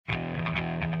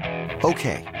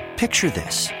Okay, picture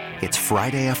this. It's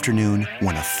Friday afternoon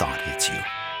when a thought hits you.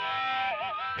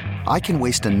 I can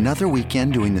waste another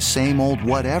weekend doing the same old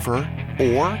whatever,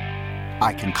 or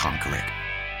I can conquer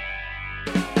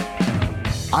it.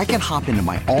 I can hop into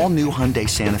my all-new Hyundai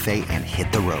Santa Fe and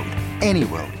hit the road. Any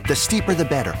road. The steeper, the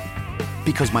better.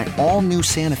 Because my all-new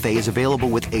Santa Fe is available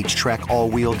with H-Track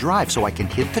all-wheel drive, so I can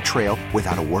hit the trail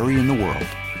without a worry in the world.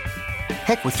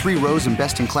 Heck, with 3 rows and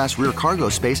best-in-class rear cargo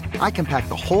space, I can pack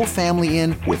the whole family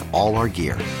in with all our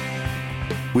gear.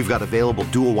 We've got available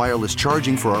dual wireless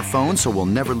charging for our phones, so we'll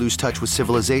never lose touch with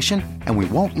civilization, and we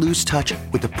won't lose touch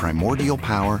with the primordial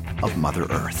power of Mother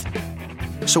Earth.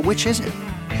 So which is it?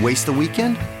 Waste the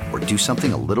weekend or do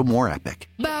something a little more epic?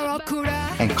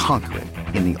 And conquer it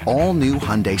in the all-new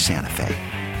Hyundai Santa Fe.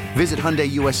 Visit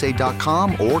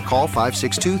HyundaiUSA.com or call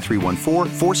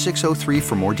 562-314-4603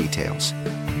 for more details.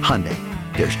 Hyundai,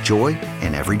 there's joy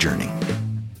in every journey.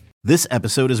 This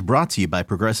episode is brought to you by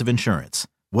Progressive Insurance.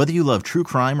 Whether you love true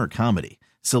crime or comedy,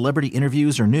 celebrity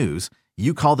interviews or news,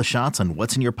 you call the shots on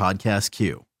what's in your podcast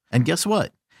queue. And guess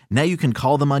what? Now you can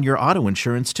call them on your auto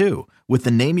insurance too with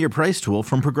the Name Your Price tool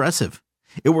from Progressive.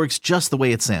 It works just the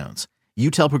way it sounds. You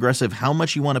tell Progressive how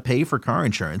much you want to pay for car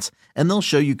insurance, and they'll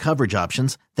show you coverage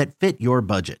options that fit your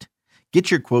budget. Get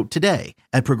your quote today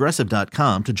at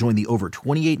Progressive.com to join the over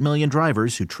 28 million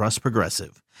drivers who trust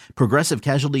Progressive. Progressive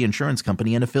Casualty Insurance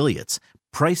Company and Affiliates.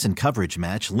 Price and coverage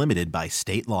match limited by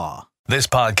state law. This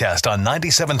podcast on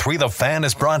 97.3 The Fan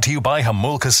is brought to you by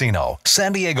Jamul Casino,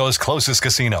 San Diego's closest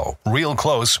casino. Real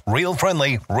close, real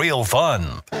friendly, real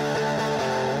fun.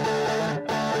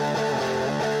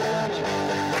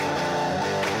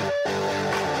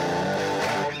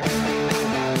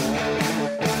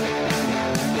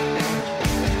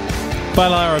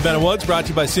 Final hour of Ben and Woods brought to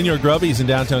you by Senor Grubby's in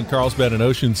downtown Carlsbad and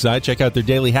Oceanside. Check out their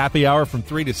daily happy hour from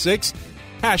 3 to 6.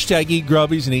 Hashtag Eat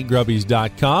Grubbies and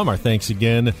EatGrubbies.com. Our thanks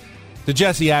again to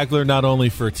Jesse Agler, not only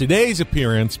for today's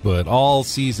appearance, but all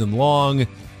season long.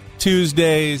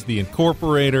 Tuesdays, the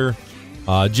Incorporator.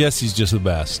 Jesse's just the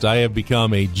best. I have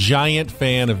become a giant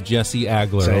fan of Jesse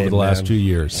Agler over the last 2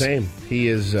 years. Same.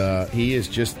 He's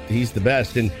the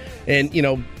best. And you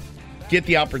know, get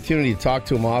the opportunity to talk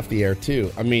to him off the air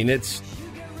too. I mean,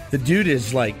 the dude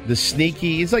is like the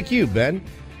sneaky. He's like you, Ben.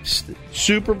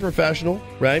 Super professional,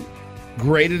 right?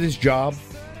 Great at his job.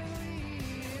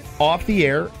 Off the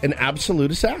air, an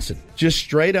absolute assassin. Just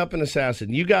straight up an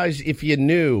assassin. You guys, if you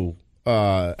knew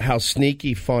how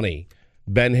sneaky funny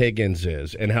Ben Higgins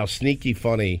is and how sneaky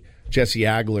funny Jesse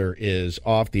Agler is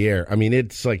off the air, I mean,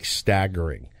 it's like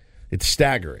staggering. It's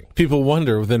staggering. People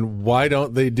wonder, then why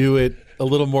don't they do it a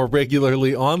little more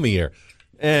regularly on the air?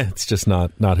 It's just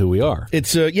not who we are.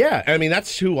 It's yeah. I mean,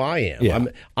 that's who I am. Yeah.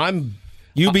 I'm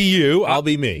you be you, I'll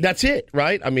be me. That's it,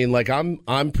 right? I mean, like I'm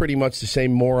pretty much the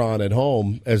same moron at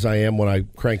home as I am when I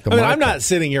crank the mic. I'm not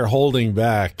sitting here holding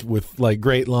back with like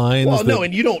great lines. Well, no,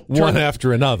 and you don't one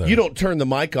after another. You don't turn the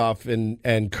mic off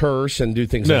and curse and do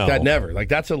things like that. Never. Like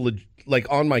that's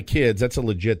like on my kids. That's a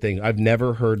legit thing. I've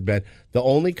never heard Ben. The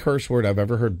only curse word I've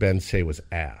ever heard Ben say was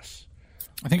ass.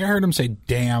 I think I heard him say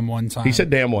 "damn" one time. He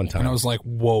said "damn" one time, and I was like,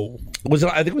 "Whoa!" I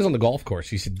think it was on the golf course.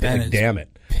 He said, "Damn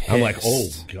it!" Pissed. I'm like, "Oh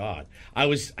God!" I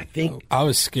was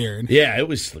scared. Yeah, it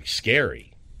was like,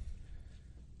 scary.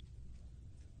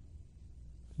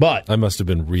 But I must have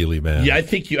been really mad. Yeah, I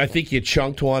think you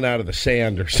chunked one out of the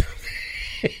sand or something.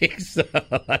 So,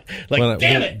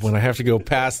 damn it! When I have to go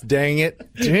past, dang it.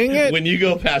 When you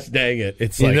go past, dang it,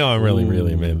 it's I'm really,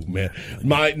 really mad. Man,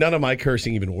 none of my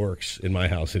cursing even works in my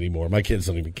house anymore. My kids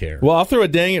don't even care. Well, I'll throw a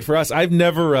dang it for us. I've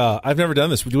never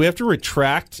done this. Do we have to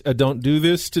retract a don't do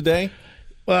this today?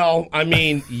 Well, I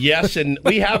mean, yes, and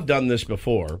we have done this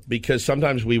before because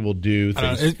sometimes we will do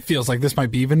things. It feels like this might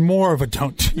be even more of a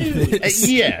don't do this.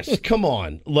 Yes, come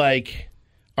on. Like,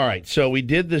 all right, so we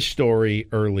did this story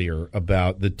earlier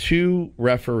about the 2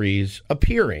 referees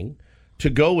appearing to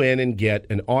go in and get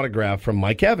an autograph from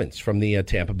Mike Evans from the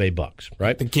Tampa Bay Bucks,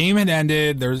 right? The game had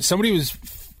ended. Somebody was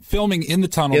filming in the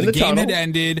tunnel. The game had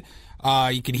ended.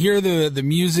 You can hear the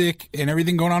music and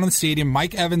everything going on in the stadium.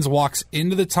 Mike Evans walks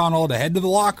into the tunnel to head to the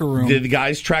locker room. The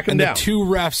guys track him down. And the 2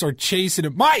 refs are chasing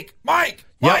him. Mike!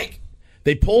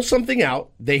 They pull something out.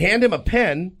 They hand him a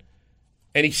pen,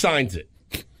 and he signs it.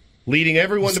 leading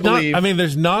everyone to believe. I mean,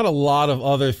 there's not a lot of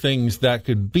other things that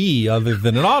could be other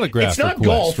than an autograph. It's not request,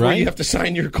 golf right? where you have to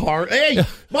sign your card. Hey,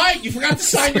 Mike, you forgot to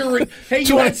sign your. Hey,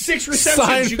 you had 6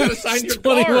 receptions. You got to sign your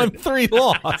card. 21-3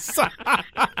 loss.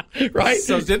 Right?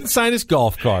 So didn't sign his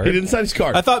golf card. He didn't sign his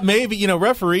card. I thought maybe,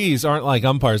 referees aren't like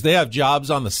umpires. They have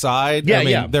jobs on the side. Yeah, I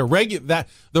mean, yeah. They're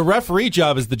the referee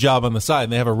job is the job on the side,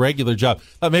 and they have a regular job.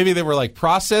 Maybe they were like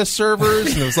process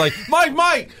servers, and it was like,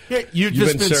 Mike, you've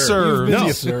just been served. You've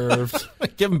been served.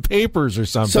 Give him papers or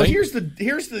something. So here's the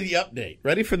update.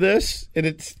 Ready for this? And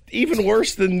it's even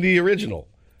worse than the original.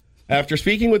 After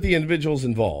speaking with the individuals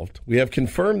involved, we have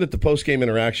confirmed that the post-game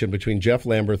interaction between Jeff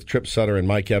Lamberth, Tripp Sutter, and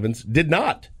Mike Evans did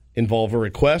not involve a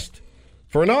request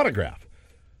for an autograph.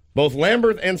 Both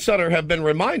Lamberth and Sutter have been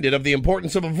reminded of the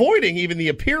importance of avoiding even the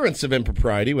appearance of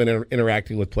impropriety when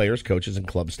interacting with players, coaches, and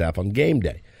club staff on game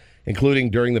day, including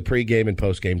during the pregame and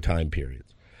postgame time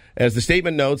periods. As the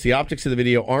statement notes, the optics of the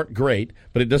video aren't great,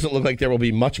 but it doesn't look like there will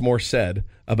be much more said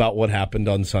about what happened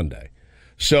on Sunday.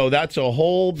 So that's a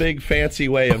whole big fancy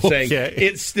way of saying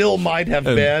it still might have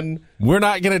been. We're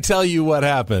not going to tell you what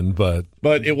happened, but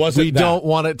it wasn't. We don't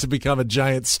want it to become a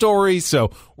giant story,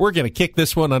 so we're going to kick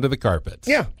this one under the carpet.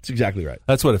 Yeah, that's exactly right.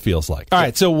 That's what it feels like. All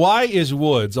right, so why is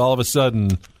Woods all of a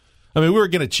sudden? I mean, we were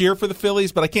going to cheer for the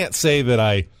Phillies, but I can't say that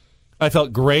I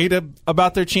felt great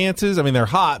about their chances. I mean, they're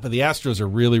hot, but the Astros are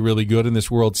really, really good in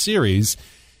this World Series.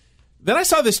 Then I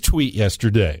saw this tweet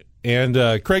yesterday. And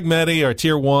Craig Meddy, our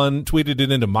Tier 1, tweeted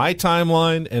it into my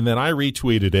timeline, and then I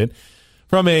retweeted it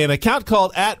from an account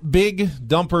called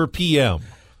 @BigDumperPM.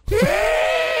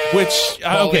 Which,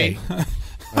 okay.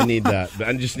 I need that.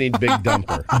 I just need Big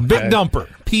Dumper. Okay? Big Dumper,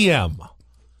 PM.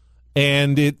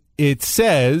 And it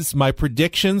says, my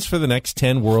predictions for the next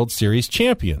 10 World Series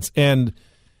champions. And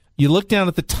you look down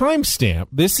at the timestamp.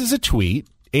 This is a tweet,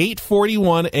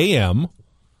 8:41 a.m.,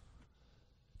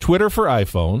 Twitter for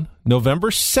iPhone, November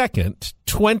 2nd,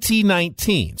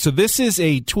 2019. So this is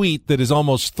a tweet that is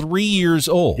almost 3 years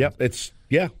old. Yep,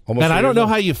 almost. And I don't know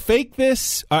how you fake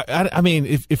this. I mean,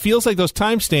 it feels like those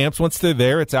timestamps, once they're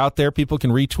there, it's out there. People can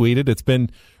retweet it. It's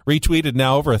been retweeted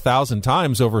now over 1,000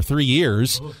 times over 3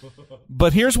 years.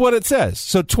 But here's what it says.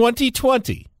 So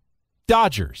 2020,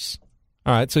 Dodgers.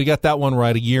 All right, so you got that one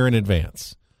right a year in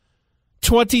advance.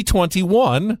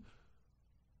 2021,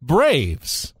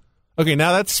 Braves. Okay,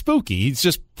 now that's spooky. He's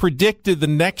just predicted the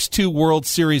next 2 World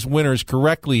Series winners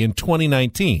correctly in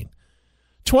 2019.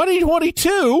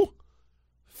 2022,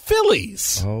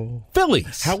 Phillies. Oh.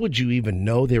 Phillies. How would you even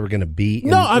know they were going to be?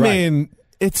 I mean,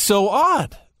 it's so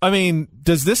odd. I mean,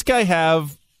 does this guy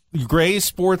have Gray's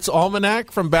Sports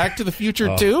Almanac from Back to the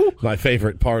Future too? My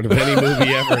favorite part of any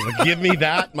movie ever. Give me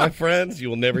that, my friends. You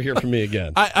will never hear from me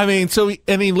again. I mean,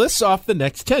 and he lists off the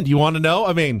next 10. Do you want to know?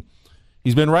 I mean,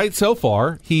 he's been right so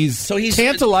far. He's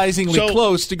tantalizingly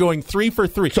close to going 3 for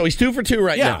 3. So he's 2 for 2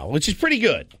 right now, which is pretty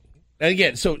good. And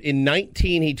again, so in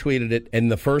 19 he tweeted it,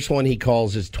 and the first one he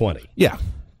calls is 20. Yeah.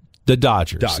 The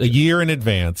Dodgers. A year in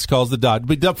advance calls the Dodgers.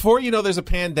 But before there's a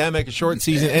pandemic, a short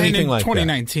season, anything like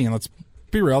 2019, that. Let's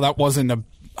be real, that wasn't a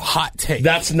hot take.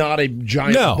 That's not a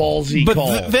giant ballsy call.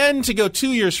 But then to go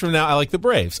 2 years from now, I like the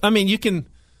Braves. I mean,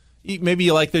 maybe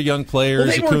you like their young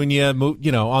players, Acuna,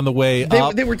 on the way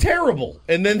up. They were terrible,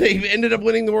 and then they ended up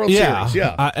winning the World Series.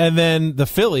 Yeah, and then the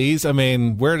Phillies. I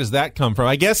mean, where does that come from?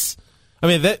 I guess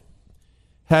they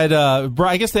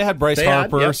had Bryce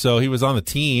Harper, so he was on the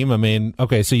team. I mean,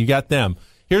 okay, so you got them.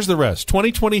 Here's the rest.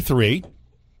 2023,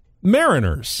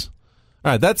 Mariners.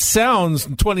 All right, that sounds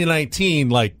in 2019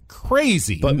 like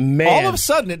crazy. But man, all of a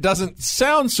sudden it doesn't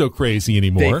sound so crazy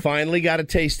anymore. They finally got a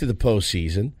taste of the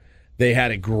postseason. They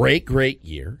had a great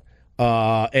year.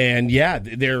 And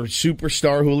their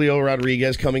superstar Julio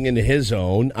Rodriguez coming into his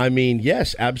own. I mean,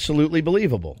 yes, absolutely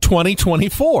believable.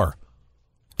 2024.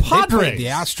 Padres. They played the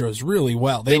Astros really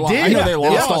well. They did. I know they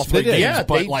lost all 3 games,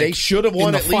 but they should have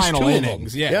won at least 2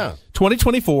 innings. Yeah.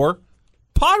 2024.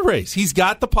 Padres. He's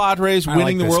got the Padres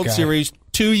winning the World Series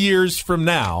 2 years from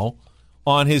now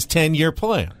on his 10-year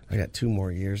plan. I got 2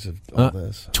 more years of all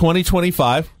this.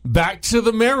 2025, back to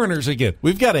the Mariners again.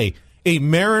 We've got a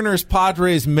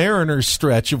Mariners-Padres-Mariners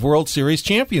stretch of World Series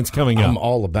champions coming up. I'm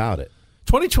all about it.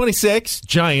 2026,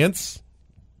 Giants,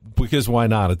 because why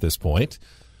not at this point?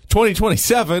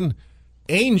 2027,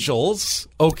 Angels,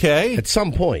 okay. At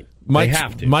some point, they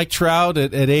have to. Mike Trout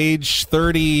at age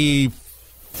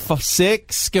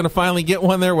 36, going to finally get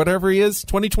one there, whatever he is.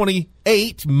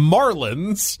 2028,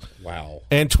 Marlins. Wow.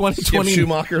 And 2020.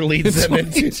 Schumacher leads them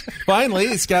into. Finally,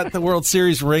 he's got the World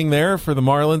Series ring there for the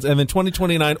Marlins. And then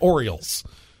 2029, Orioles.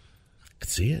 I could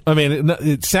see it. I mean,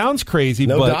 it sounds crazy,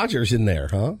 no but. Dodgers in there,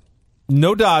 huh?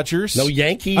 No Dodgers. No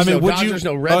Yankees, no Dodgers,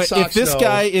 no Red Sox. If this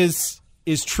guy is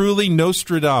truly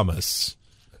Nostradamus,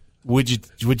 would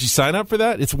you sign up for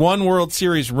that? It's one World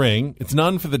Series ring. It's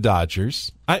none for the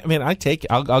Dodgers.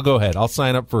 I'll go ahead. I'll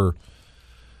sign up for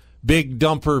Big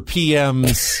Dumper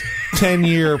PM's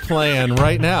 10-year plan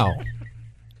right now.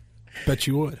 Bet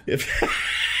you would.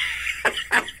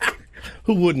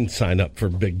 Who wouldn't sign up for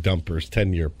Big Dumper's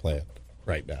 10-year plan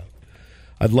right now?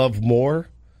 I'd love more.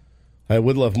 I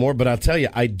would love more, but I'll tell you,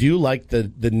 I do like the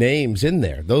names in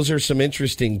there. Those are some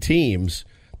interesting teams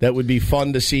that would be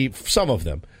fun to see, some of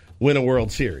them, win a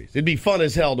World Series. It'd be fun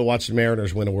as hell to watch the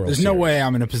Mariners win a World Series. There's no way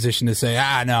I'm in a position to say,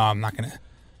 no, I'm not going to.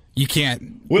 You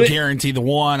can't guarantee the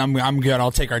one. I'm good. I'll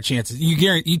take our chances.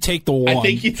 You take the one. I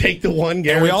think you take the one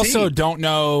guarantee. And we also don't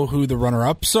know who the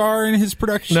runner-ups are in his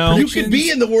production. No. You could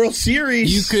be in the World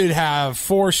Series. You could have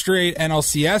 4 straight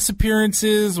NLCS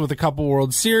appearances with a couple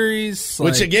World Series.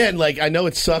 Which, again, I know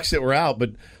it sucks that we're out, but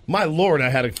my Lord, I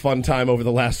had a fun time over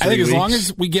the last 3 weeks. I think as long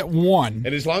as we get one.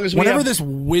 And as long as whenever this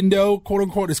window,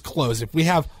 quote-unquote, is closed, if we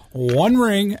have one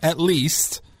ring at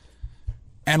least –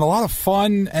 and a lot of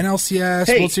fun NLCS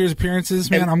World Series appearances,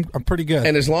 man, I'm pretty good.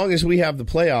 And as long as we have the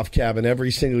playoff cabin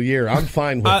every single year, I'm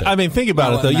fine with it. I mean, think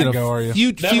about it,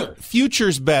 though.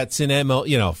 Futures bets in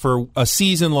ML, for a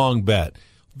season-long bet,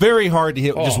 very hard to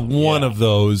hit just one of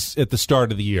those at the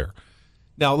start of the year.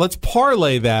 Now, let's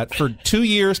parlay that for 2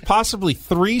 years, possibly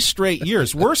 3 straight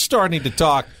years. We're starting to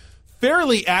talk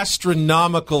fairly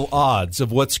astronomical odds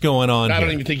of what's going on. I don't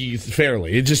even think it's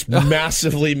fairly. It's just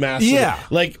massively. Yeah.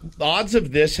 Odds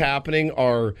of this happening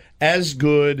are as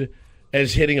good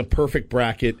as hitting a perfect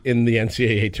bracket in the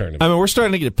NCAA tournament. I mean, we're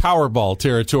starting to get Powerball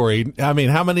territory. I mean,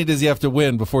 how many does he have to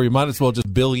win before you might as well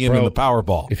just billion in the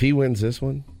Powerball? If he wins this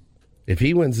one,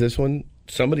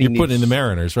 somebody You're putting in the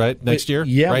Mariners, right? Next year?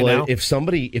 Yeah, right now?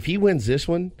 If he wins this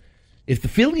one, if the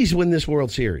Phillies win this World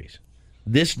Series,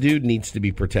 this dude needs to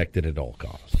be protected at all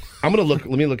costs. I'm going to look.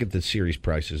 Let me look at the series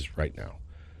prices right now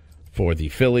for the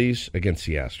Phillies against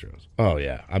the Astros. Oh,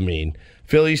 yeah. I mean,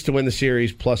 Phillies to win the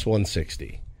series plus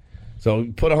 160. So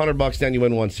put $100 down, you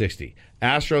win 160.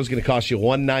 Astros going to cost you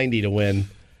 190 to win.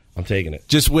 I'm taking it.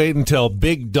 Just wait until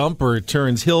Big Dumper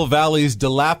turns Hill Valley's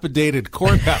dilapidated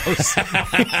courthouse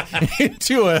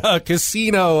into a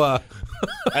casino.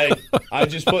 Hey, I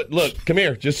just come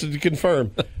here, just to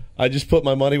confirm. I just put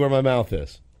my money where my mouth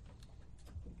is.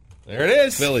 There it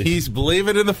is. Phillies. He's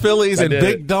believing in the Phillies and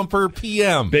Big Dumper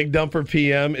PM. Big Dumper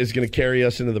PM is going to carry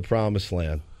us into the promised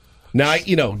land. Now,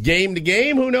 game to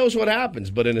game, who knows what happens?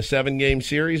 But in a 7-game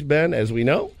series, Ben, as we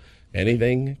know,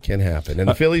 anything can happen. And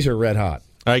the Phillies are red hot.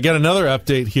 I got another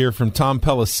update here from Tom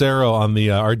Pelissero on the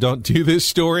our Don't Do This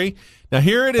story. Now,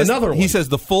 here it is. Another one. He says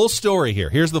the full story here.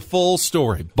 Here's the full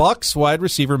story. Bucks wide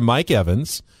receiver Mike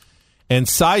Evans and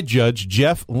side judge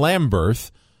Jeff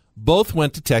Lamberth both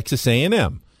went to Texas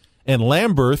A&M. And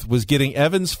Lamberth was getting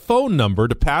Evans' phone number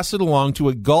to pass it along to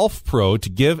a golf pro to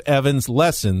give Evans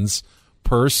lessons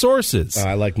per sources.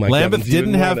 I like Mike Lamberth Evans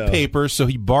didn't have more, paper, so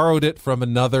he borrowed it from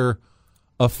another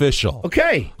official.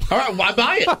 Okay. All right, well, I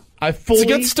buy it. It's a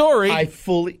good story.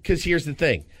 Because here's the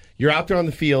thing. You're out there on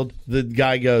the field. The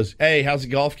guy goes, hey, how's the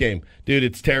golf game? Dude,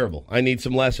 it's terrible. I need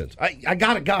some lessons. I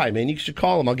got a guy, man. You should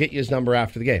call him. I'll get you his number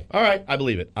after the game. All right, I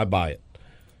believe it. I buy it.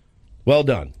 Well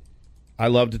done. I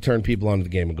love to turn people onto the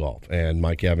game of golf. And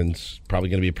Mike Evans probably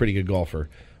going to be a pretty good golfer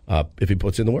if he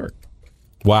puts in the work.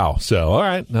 Wow. So, all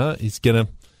right. He's going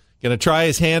to try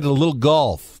his hand at a little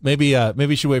golf. Maybe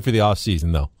you should wait for the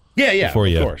offseason, though. Yeah, before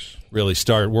you of course. Really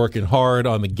start working hard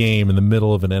on the game in the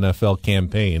middle of an NFL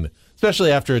campaign,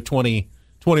 especially after a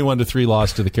 21-3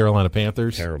 loss to the Carolina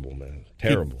Panthers. Terrible, man.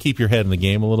 Terrible. Keep your head in the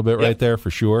game a little bit right there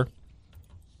for sure.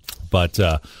 But,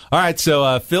 all right,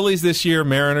 so Phillies this year,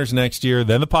 Mariners next year,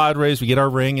 then the Padres. We get our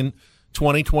ring in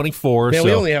 2024. Man,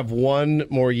 we only have one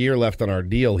more year left on our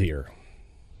deal here.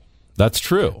 That's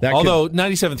true. Although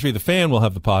 97.3 The Fan will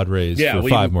have the Padres for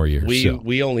 5 more years.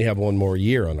 We only have one more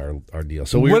year on our deal.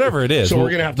 So whatever it is. So we're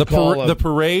going to have to call the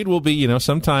parade will be,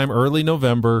 sometime early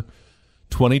November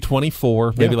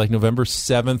 2024, maybe like November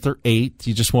 7th or 8th.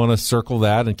 You just want to circle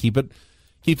that and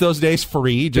keep those days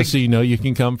free just so you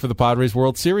can come for the Padres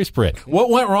World Series parade.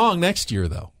 What went wrong next year,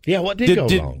 though? Yeah, what did go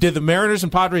wrong? Did the Mariners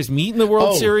and Padres meet in the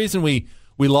World Series and we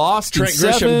lost Trent in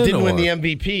 7? Grisham didn't win the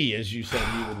MVP, as you said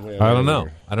he would win. I don't know.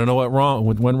 I don't know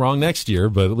what went wrong next year,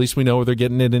 but at least we know they're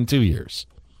getting it in 2 years.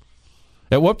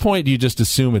 At what point do you just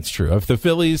assume it's true? If the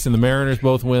Phillies and the Mariners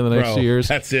both win the next 2 years,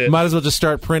 that's it. You might as well just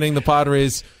start printing the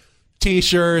Padres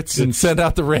T-shirts and send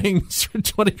out the rings for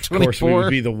 2024. Of course, we would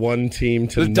be the one team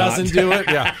that doesn't do it.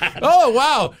 Yeah. Oh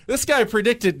wow, this guy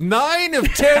predicted 9 of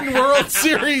 10 World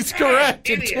Series correct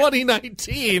in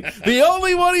 2019. The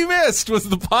only one he missed was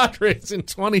the Padres in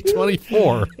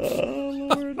 2024.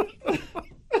 Oh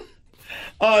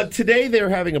Lord. Today they're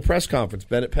having a press conference,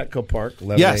 Ben, at Petco Park,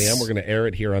 11 a.m. We're going to air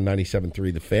it here on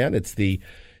 97.3 The Fan. It's the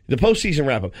postseason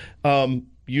wrap-up.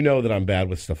 You know that I'm bad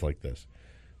with stuff like this.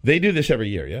 They do this every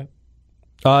year, yeah?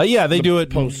 Yeah, they do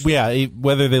it. Yeah,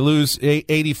 whether they lose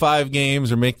 85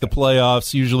 games or make the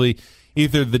playoffs, usually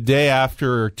either the day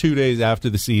after or 2 days after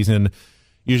the season.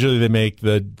 Usually they make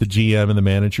the GM and the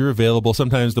manager available.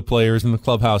 Sometimes the players in the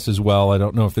clubhouse as well. I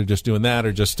don't know if they're just doing that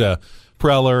or just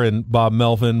Preller and Bob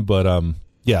Melvin. But,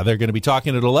 yeah, they're going to be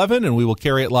talking at 11, and we will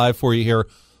carry it live for you here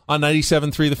on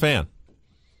 97.3 The Fan.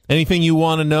 Anything you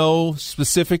want to know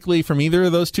specifically from either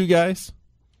of those two guys?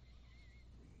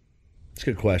 It's a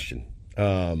good question.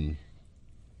 I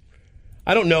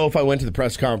don't know if I went to the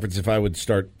press conference if I would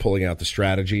start pulling out the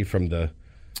strategy from the.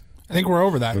 I think we're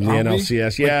over that. From the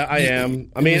NLCS. Yeah, I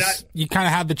am. I mean, you kind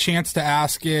of had the chance to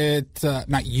ask it,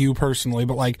 not you personally,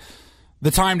 but like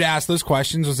the time to ask those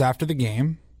questions was after the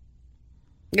game.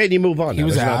 Yeah, and you move on. He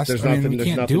was asked. There's nothing, we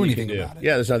can't do anything about it.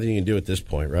 Yeah, there's nothing you can do at this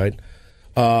point, right?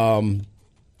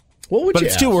 What would but you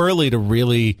it's ask? Too early to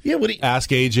really ask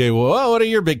AJ, well, what are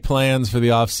your big plans for the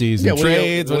offseason? Yeah,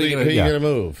 trades? Who are you going to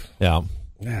move? Yeah.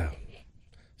 Yeah.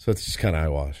 So it's just kind of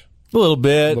eyewash. A little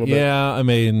bit, yeah. I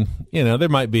mean, there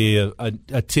might be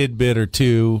a tidbit or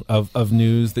two of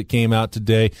news that came out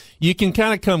today. You can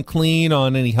kind of come clean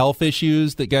on any health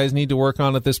issues that guys need to work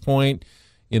on at this point.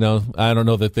 I don't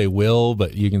know that they will,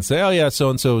 but you can say, oh, yeah,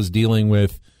 so-and-so is dealing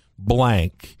with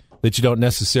blank, that you don't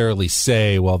necessarily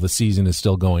say while the season is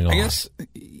still going on. I guess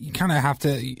you kind of have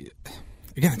to,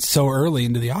 again, it's so early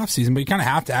into the offseason, but you kind of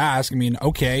have to ask, I mean,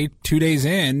 okay, 2 days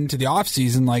into the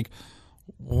offseason, like,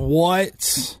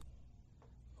 what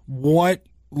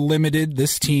limited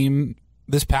this team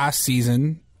this past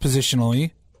season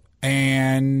positionally,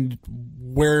 and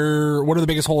what are the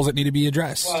biggest holes that need to be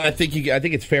addressed? Well, I think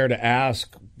it's fair to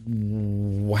ask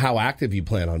how active you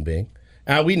plan on being.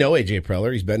 We know AJ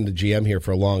Preller. He's been the GM here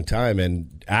for a long time,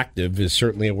 and active is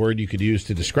certainly a word you could use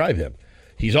to describe him.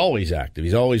 He's always active.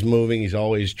 He's always moving. He's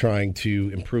always trying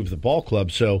to improve the ball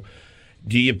club. So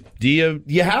do you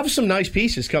have some nice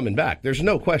pieces coming back? There's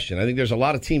no question. I think there's a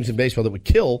lot of teams in baseball that would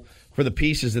kill for the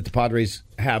pieces that the Padres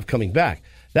have coming back.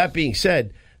 That being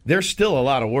said, there's still a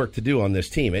lot of work to do on this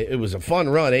team. It was a fun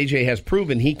run. AJ has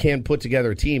proven he can put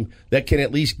together a team that can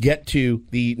at least get to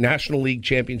the National League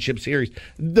Championship Series,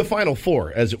 the Final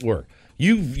Four, as it were.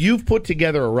 You've put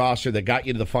together a roster that got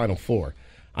you to the Final Four.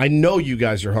 I know you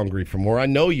guys are hungry for more. I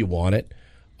know you want it.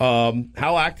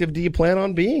 How active do you plan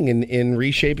on being in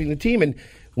reshaping the team? And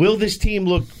will this team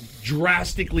look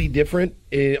drastically different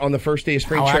on the first day of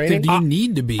spring training? How active do you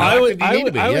need to be? I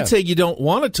would say you don't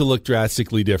want it to look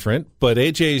drastically different, but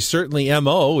AJ's certainly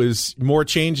MO is more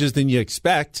changes than you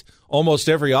expect almost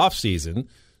every offseason.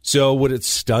 So would it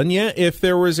stun you if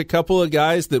there was a couple of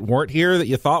guys that weren't here that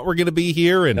you thought were going to be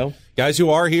here and guys who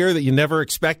are here that you never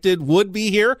expected would be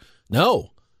here?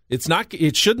 No. It's not.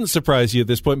 It shouldn't surprise you at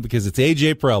this point because it's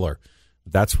AJ Preller.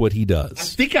 That's what he does.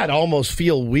 I think I'd almost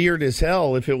feel weird as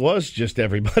hell if it was just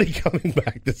everybody coming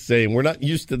back the same. We're not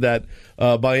used to that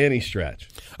by any stretch.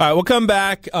 All right, we'll come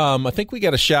back. I think we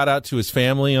got a shout-out to his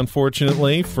family,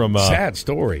 unfortunately. From sad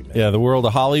story, man. Yeah, the world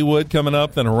of Hollywood coming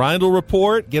up. Then a Reindl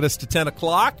report. Get us to 10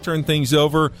 o'clock. Turn things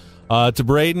over to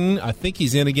Braden. I think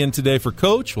he's in again today for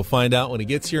Coach. We'll find out when he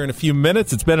gets here in a few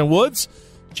minutes. It's Ben and Woods.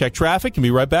 Check traffic and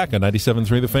be right back on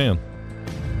 97.3 The Fan.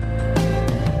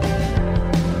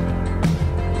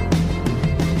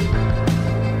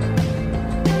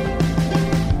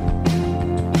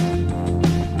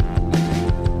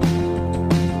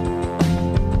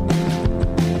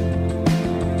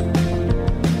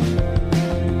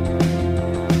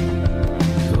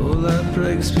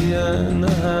 Behind the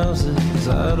houses,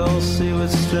 I don't see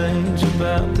what's strange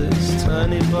about this.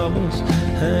 Tiny bubbles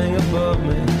hang above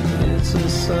me. It's a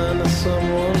sign that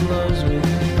someone loves me.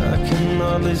 I can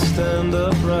hardly stand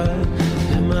upright.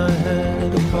 Hit my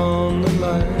head upon the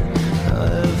light. I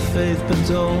have faith but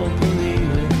don't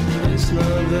believe it. It's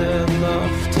not there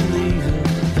enough to leave it.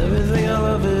 Everything I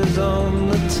love is on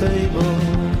the table.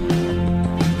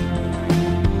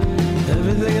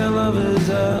 Everything I love is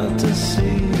out to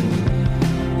sea.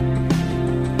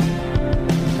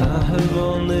 I have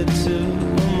only two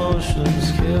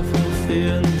emotions, careful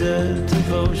fear and dead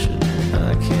devotion.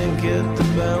 I can't get the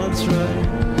balance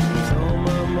right, with all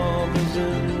my marbles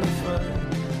in the fight.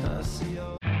 I see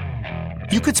all...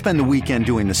 You could spend the weekend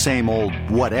doing the same old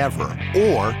whatever,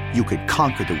 or you could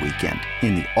conquer the weekend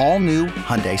in the all-new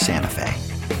Hyundai Santa Fe.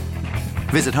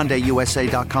 Visit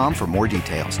HyundaiUSA.com for more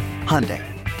details. Hyundai,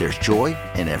 there's joy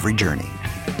in every journey.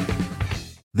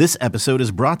 This episode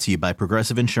is brought to you by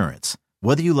Progressive Insurance.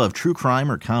 Whether you love true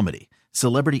crime or comedy,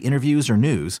 celebrity interviews or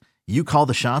news, you call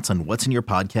the shots on what's in your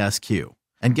podcast queue.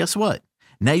 And guess what?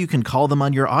 Now you can call them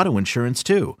on your auto insurance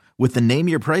too with the Name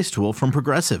Your Price tool from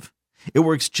Progressive. It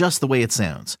works just the way it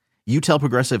sounds. You tell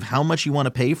Progressive how much you want to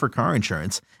pay for car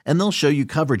insurance, and they'll show you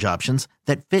coverage options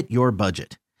that fit your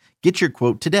budget. Get your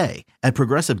quote today at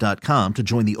Progressive.com to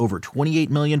join the over 28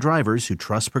 million drivers who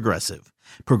trust Progressive.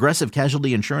 Progressive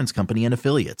Casualty Insurance Company and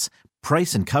Affiliates.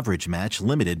 Price and coverage match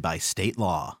limited by state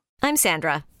law. I'm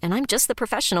Sandra, and I'm just the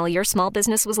professional your small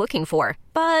business was looking for.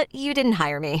 But you didn't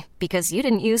hire me because you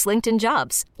didn't use LinkedIn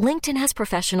Jobs. LinkedIn has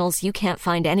professionals you can't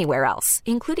find anywhere else,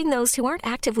 including those who aren't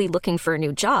actively looking for a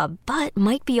new job, but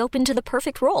might be open to the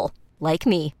perfect role, like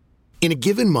me. In a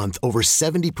given month, over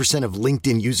 70% of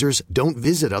LinkedIn users don't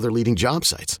visit other leading job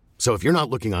sites. So if you're not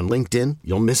looking on LinkedIn,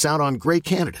 you'll miss out on great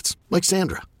candidates like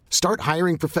Sandra. Start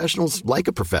hiring professionals like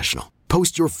a professional.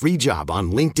 Post your free job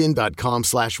on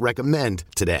linkedin.com/recommend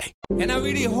today. And I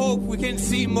really hope we can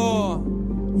see more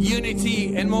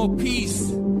unity and more peace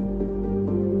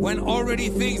when already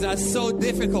things are so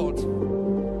difficult.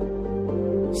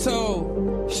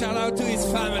 So, shout out to his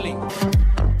family.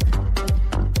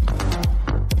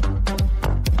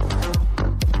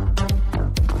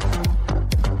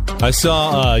 I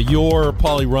saw your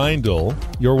Pauly Reindl,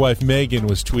 your wife Megan,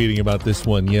 was tweeting about this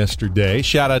one yesterday.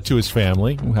 Shout out to his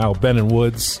family, how Ben and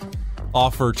Woods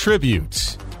offer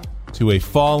tribute to a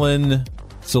fallen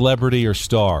celebrity or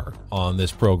star on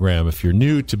this program. If you're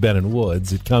new to Ben and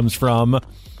Woods, it comes from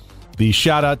the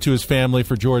shout out to his family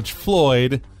for George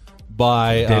Floyd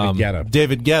by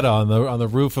David Guetta on the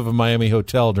roof of a Miami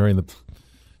hotel during the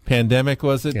pandemic.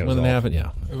 Was it when it happened?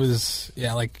 Yeah, it was.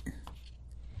 Yeah, like.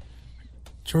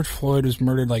 George Floyd was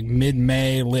murdered like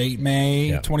mid-May, late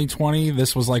May 2020.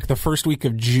 This was like the first week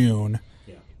of June.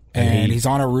 Yeah. And he's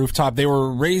on a rooftop. They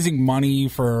were raising money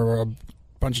for a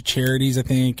bunch of charities, I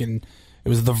think, and it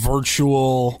was the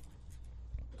whole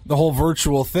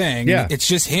virtual thing. Yeah. It's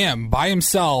just him by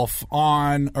himself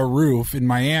on a roof in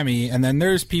Miami, and then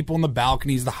there's people in the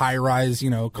balconies, the high-rise,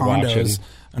 condos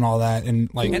and all that. And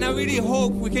I really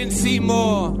hope we can see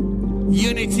more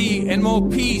unity and more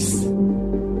peace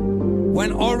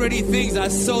when already things are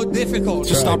so difficult.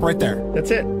 Just stop right there.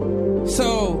 That's it.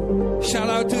 So, shout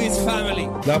out to his family.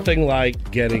 Nothing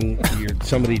like getting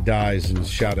somebody dies and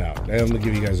shout out. I'm going to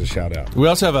give you guys a shout out. We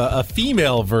also have a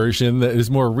female version that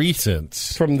is more recent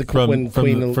from the Queen's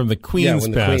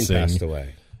passing. Passed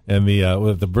away. And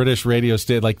the British radio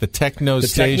station, like the techno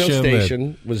station. The techno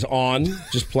station was on,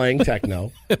 just playing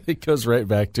techno. It goes right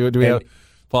back to it. Do we have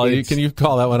Paul? Can you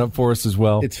call that one up for us as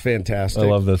well? It's fantastic. I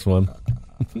love this one.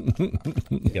 You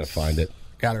gotta find it.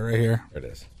 Got it right here. There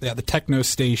it is. Yeah, the techno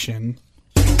station.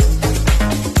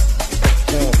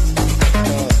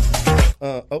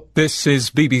 This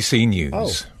is BBC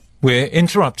News. We're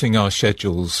interrupting our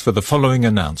schedules for the following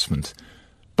announcement.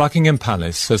 Buckingham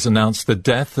Palace has announced the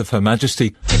death of Her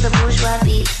Majesty.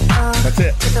 That's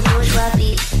it.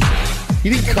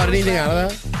 You didn't cut anything out of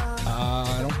that?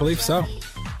 I don't believe so.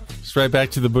 It's right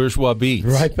back to the bourgeois beat.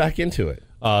 Right back into it.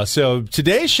 So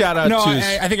today's shout out to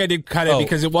I think I did cut it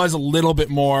because it was a little bit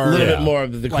more. A little bit more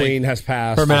of the Queen has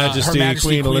passed. Her Majesty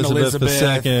Queen Elizabeth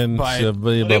II. But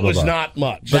it was not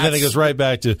much. But then it goes right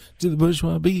back to the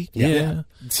bourgeois beat. Yeah.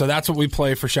 So that's what we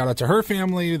play for shout out to her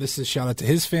family. This is shout out to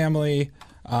his family.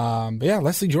 But yeah,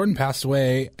 Leslie Jordan passed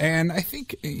away, and I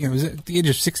think it was at the age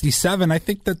of 67. I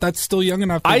think that's still young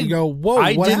enough to go, whoa,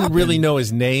 I didn't happened? really know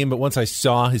his name, but once I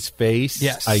saw his face,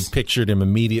 I pictured him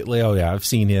immediately. Oh yeah, I've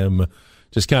seen him.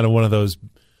 Just kind of one of those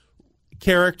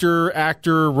character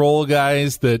actor role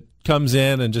guys that comes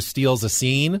in and just steals a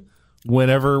scene.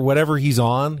 Whatever he's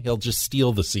on, he'll just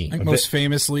steal the scene. I think most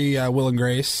famously, Will and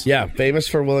Grace. Yeah, famous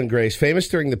for Will and Grace. Famous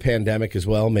during the pandemic as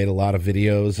well. Made a lot of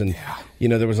videos, and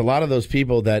there was a lot of those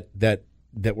people that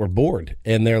were bored,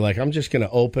 and they're like, "I'm just going to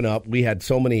open up." We had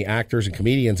so many actors and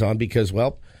comedians on because,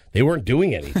 they weren't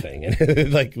doing anything, and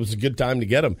it was a good time to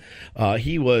get him.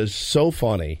 He was so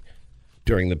funny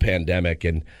during the pandemic,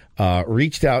 and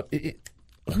reached out.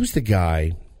 Who's the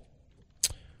guy?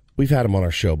 We've had him on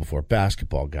our show before.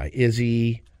 Basketball guy. Is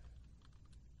he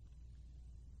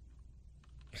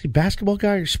a basketball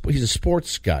guy? Or he's a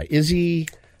sports guy. Is he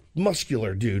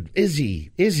muscular dude? Is he?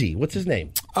 What's his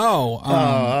name?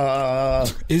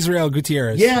 Israel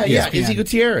Gutierrez. Yeah. Izzy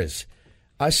Gutierrez.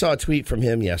 I saw a tweet from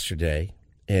him yesterday,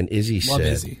 and Izzy said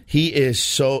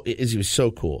Izzy was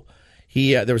so cool.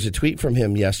 There was a tweet from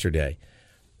him yesterday,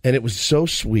 and it was so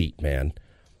sweet, man.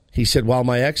 He said, while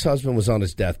my ex-husband was on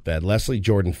his deathbed, Leslie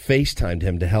Jordan FaceTimed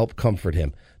him to help comfort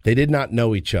him. They did not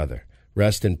know each other.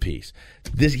 Rest in peace.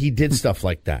 He did stuff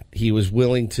like that. He was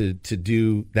willing to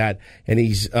do that, and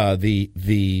he's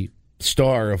the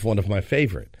star of one of my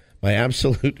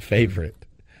absolute favorite.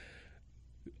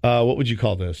 What would you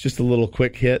call this? Just a little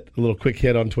quick hit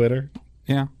on Twitter?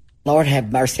 Yeah. Lord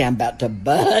have mercy, I'm about to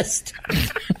bust.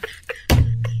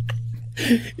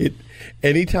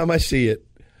 Anytime I see it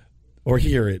or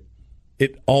hear it,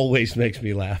 it always makes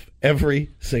me laugh. Every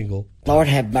single time. Lord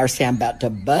have mercy, I'm about to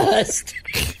bust.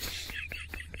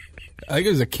 I think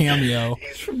it was a cameo.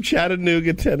 He's from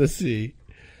Chattanooga, Tennessee.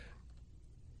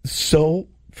 So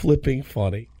flipping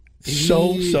funny.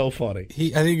 So funny.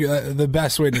 I think the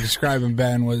best way to describe him,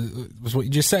 Ben, was what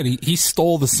you just said. He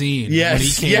stole the scene when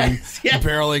he came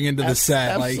barreling into the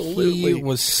set. Absolutely. Like, he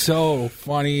was so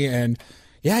funny, and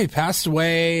he passed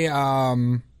away.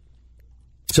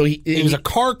 So it was a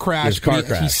car crash.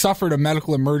 He suffered a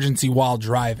medical emergency while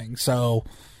driving. So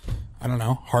I don't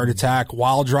know, heart attack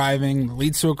while driving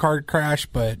leads to a car crash.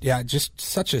 But just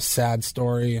such a sad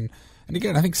story. And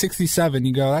again, I think 67.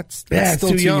 You go, that's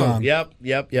still too young.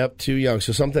 Yep, too young.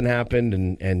 So something happened,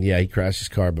 and he crashed his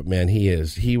car. But man,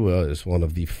 he was one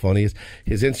of the funniest.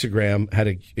 His Instagram had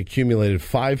accumulated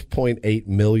 5.8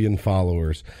 million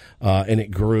followers, and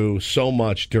it grew so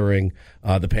much during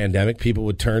the pandemic. People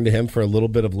would turn to him for a little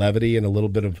bit of levity and a little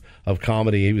bit of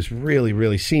comedy. He was really,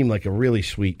 really seemed like a really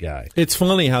sweet guy. It's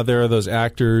funny how there are those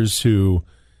actors who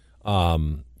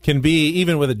can be,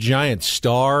 even with a giant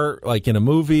star, like in a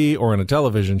movie or in a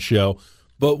television show,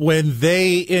 but when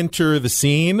they enter the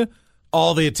scene,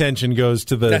 all the attention goes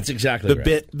to That's exactly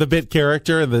right. the bit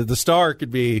character. The star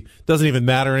doesn't even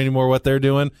matter anymore what they're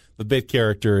doing. The bit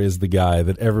character is the guy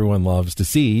that everyone loves to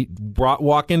see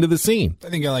walk into the scene. I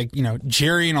think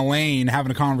Jerry and Elaine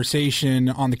having a conversation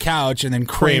on the couch, and then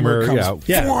Kramer comes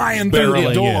flying through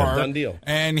the door. Done deal.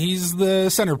 And he's the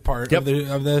center part of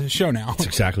the show now. That's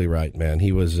exactly right, man.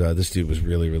 He was this dude was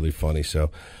really, really funny. So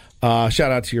shout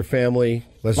out to your family.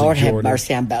 Leslie Lord Jordan. have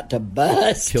mercy, I'm about to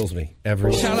bust. Kills me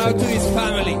every Shout out to his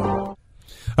family.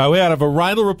 We have a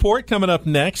Rydell Report coming up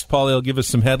next. Paulie will give us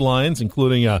some headlines,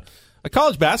 including a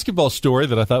college basketball story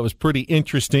that I thought was pretty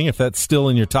interesting, if that's still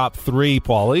in your top three,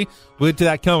 Paulie. We'll get to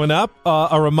that coming up.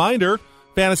 A reminder,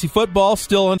 fantasy football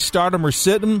still on stardom or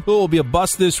sitting. Who will be a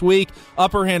bust this week?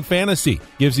 Upper Hand Fantasy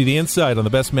gives you the insight on the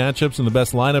best matchups and the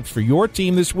best lineups for your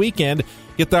team this weekend.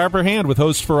 Get the upper hand with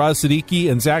hosts Faraz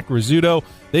Siddiqui and Zach Rizzuto.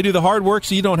 They do the hard work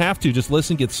so you don't have to. Just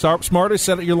listen, get smarter,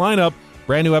 set up your lineup.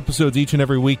 Brand new episodes each and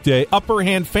every weekday. Upper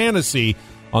Hand Fantasy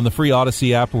on the free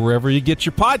Odyssey app or wherever you get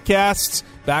your podcasts.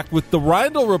 Back with the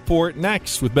Rydell Report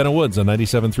next with Ben and Woods on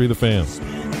 97.3 The Fan.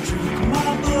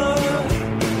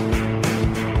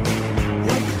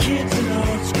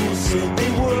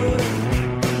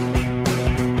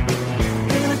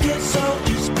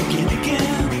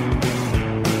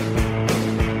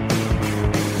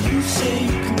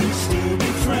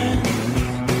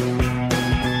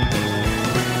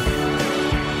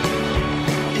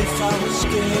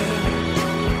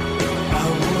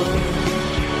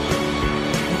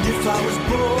 If I was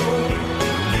bored,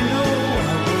 you know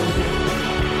I would.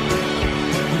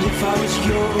 And if I was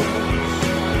yours,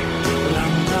 but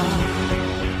I'm not.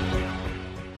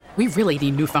 We really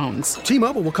need new phones.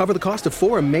 T-Mobile will cover the cost of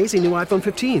 4 amazing new iPhone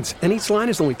 15s, and each line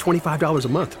is only $25 a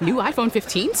month. New iPhone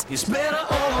 15s? It's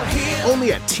better over here.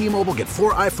 Only at T-Mobile, get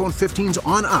 4 iPhone 15s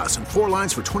on us and 4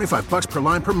 lines for $25 per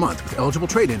line per month with eligible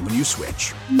trade-in when you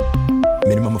switch.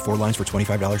 Minimum of 4 lines for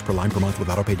 $25 per line per month with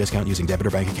autopay discount using debit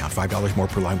or bank account. $5 more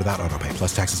per line without autopay,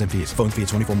 plus taxes and fees. Phone fee at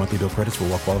 24 monthly bill credits for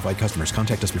well-qualified customers.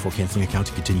 Contact us before canceling account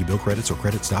to continue bill credits or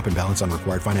credit stop and balance on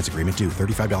required finance agreement due.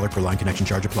 $35 per line connection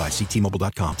charge applies. See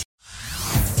T-Mobile.com.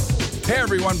 Hey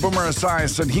everyone, Boomer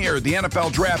Esiason here. The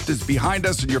NFL Draft is behind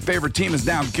us and your favorite team is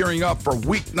now gearing up for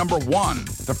week number 1.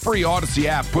 The free Odyssey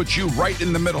app puts you right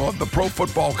in the middle of the pro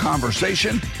football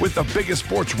conversation with the biggest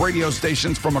sports radio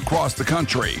stations from across the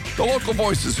country. The local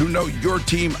voices who know your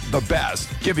team the best,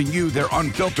 giving you their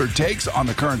unfiltered takes on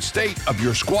the current state of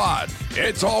your squad.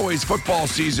 It's always football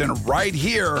season right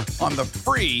here on the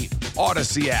free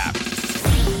Odyssey app.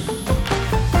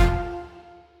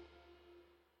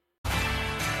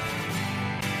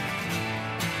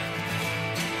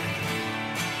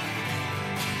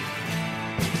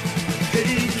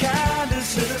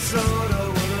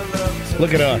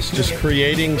 Look at us, just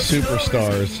creating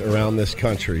superstars around this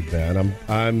country, Ben.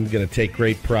 I'm going to take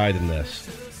great pride in this.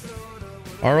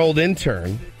 Our old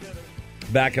intern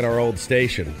back at our old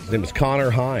station, his name is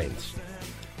Connor Hines,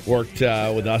 worked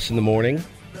with us in the morning.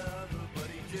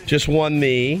 just won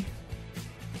the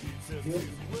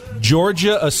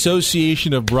Georgia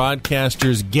Association of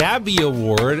Broadcasters Gabby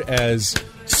Award as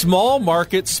Small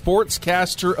Market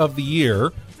Sportscaster of the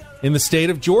Year in the state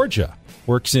of Georgia.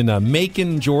 Works in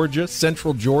Macon, Georgia,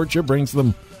 Central Georgia, brings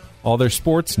them all their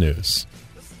sports news.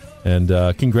 And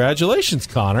congratulations,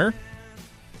 Connor.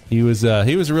 He was a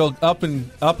real up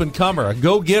and comer, a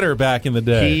go getter back in the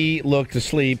day. He looked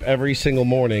asleep every single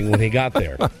morning when he got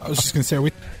there. I was just going to say,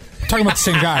 we're talking about the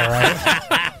same guy,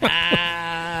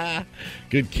 right?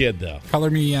 Good kid, though. Color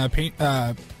me paint.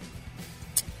 A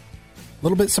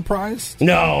little bit surprised.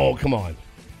 No, come on.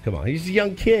 He's a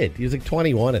young kid. He was like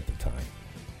 21 at the time.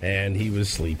 And he was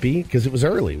sleepy because it was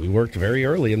early. We worked very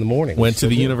early in the morning. Went to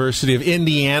the University of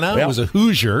Indiana. Yep. Was a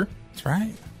Hoosier. That's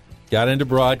right. Got into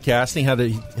broadcasting. Had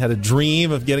a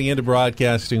dream of getting into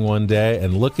broadcasting one day,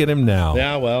 and look at him now.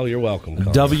 Yeah, well, you're welcome,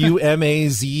 Connor.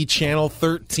 WMAZ Channel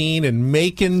 13 in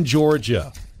Macon,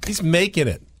 Georgia. He's making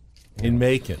it in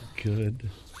Macon. Good.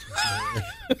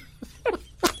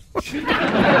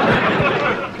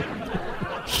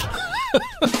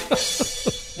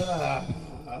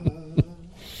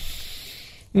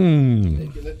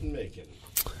 Making it and making.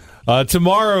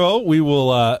 Tomorrow we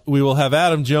will have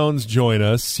Adam Jones join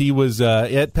us. He was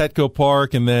at Petco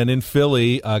Park and then in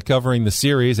Philly covering the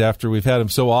series after we've had him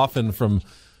so often from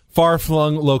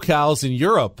far-flung locales in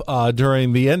Europe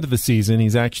during the end of the season.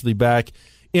 He's actually back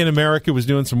in America, was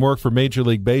doing some work for Major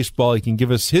League Baseball. He can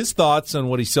give us his thoughts on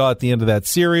what he saw at the end of that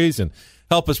series and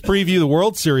help us preview the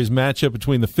World Series matchup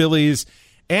between the Phillies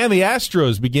and the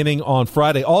Astros beginning on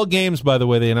Friday. All games, by the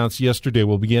way, they announced yesterday,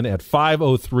 will begin at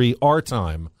 5:03 our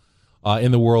time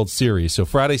in the World Series. So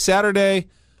Friday, Saturday,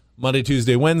 Monday,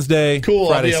 Tuesday, Wednesday. Cool.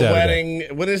 Friday, I'll be at Saturday.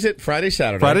 wedding. What is it? Friday,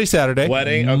 Saturday. Friday, Saturday.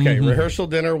 Wedding. Okay. Mm-hmm. Rehearsal,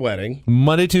 dinner, wedding.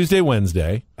 Monday, Tuesday,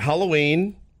 Wednesday.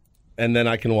 Halloween. And then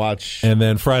I can watch. And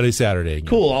then Friday, Saturday again.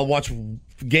 Cool. I'll watch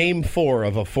game 4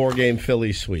 of a 4-game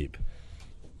Philly sweep.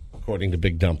 According to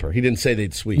Big Dumper. He didn't say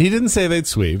they'd sweep. He didn't say they'd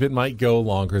sweep. It might go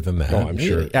longer than that. Oh, I'm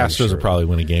sure. Astros will probably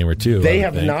win a game or two. They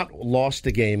have not lost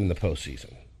a game in the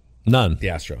postseason. None. The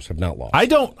Astros have not lost. I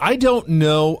don't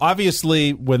know.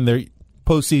 Obviously, when their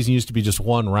postseason used to be just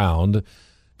one round,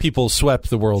 people swept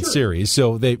the World Series.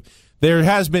 So there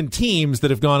has been teams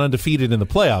that have gone undefeated in the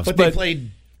playoffs. But they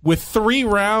played with 3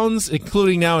 rounds,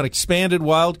 including now an expanded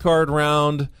wild card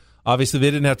round. Obviously, they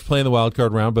didn't have to play in the wild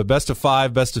card round, but best of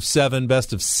 5, best of 7,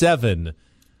 best of 7.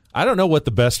 I don't know what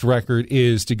the best record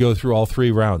is to go through all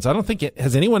 3 rounds. I don't think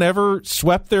has anyone ever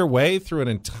swept their way through an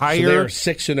entire. So they're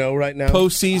 6-0 right now.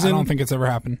 Postseason. I don't think it's ever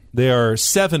happened. They are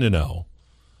 7-0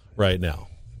 right now.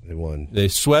 They won. They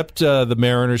swept the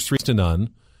Mariners 3-0,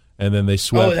 and then they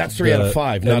swept. Oh, that's 3 out of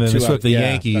 5. And then they swept the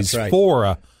Yankees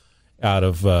 4 out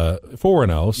of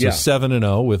 4-0. So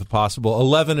 7-0 with a possible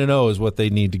 11-0 is what they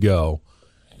need to go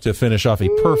to finish off a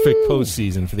perfect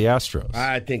postseason for the Astros.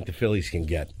 I think the Phillies can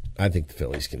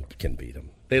beat them.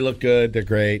 They look good. They're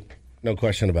great. No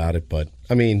question about it. But,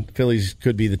 I mean, Phillies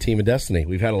could be the team of destiny.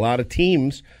 We've had a lot of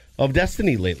teams of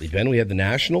destiny lately, Ben. We had the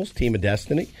Nationals, team of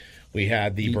destiny. We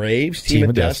had the Braves, team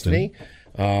of destiny.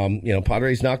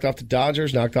 Padres knocked off the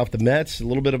Dodgers, knocked off the Mets. A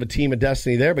little bit of a team of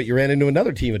destiny there, but you ran into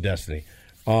another team of destiny.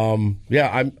 I'll be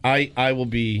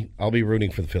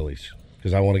rooting for the Phillies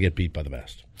because I want to get beat by the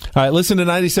best. All right, listen to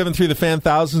 97.3 The Fan,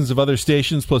 thousands of other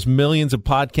stations, plus millions of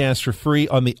podcasts for free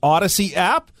on the Odyssey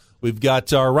app. We've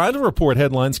got our Rindle Report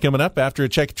headlines coming up after a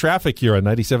check of traffic here on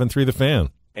 97.3 The Fan.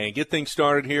 And get things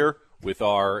started here with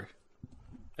our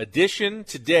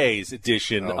today's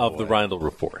edition of the Rindle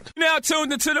Report. Now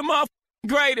tuned into the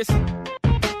greatest.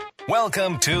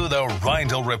 Welcome to the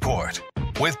Rindle Report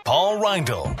with Paul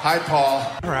Rindle. Hi, Paul.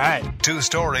 All right. 2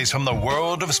 stories from the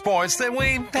world of sports that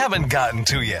we haven't gotten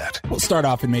to yet. We'll start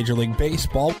off in Major League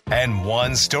Baseball. And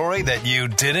 1 story that you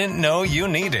didn't know you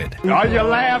needed. Are you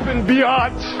laughing,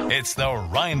 biatch? It's the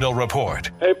Rindle Report.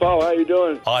 Hey, Paul, how you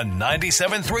doing? On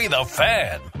 97.3 The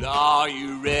Fan. Are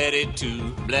you ready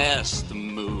to bless the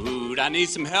mood? I need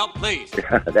some help, please.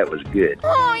 That was good.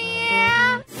 Oh,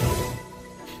 yeah.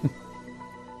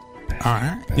 All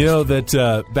right. You know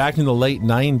that back in the late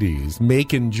 90s,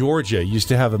 Macon, Georgia used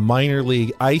to have a minor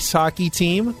league ice hockey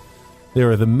team. They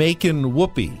were the Macon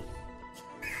Whoopee.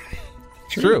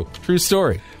 True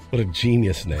story. What a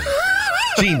genius name.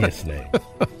 Genius name.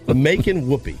 The Macon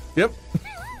Whoopee. Yep.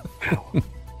 Wow. All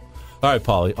right,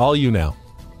 Paulie, all you now.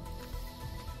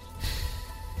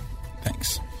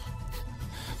 Thanks.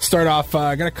 Start off,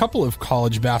 I got a couple of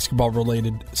college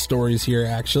basketball-related stories here,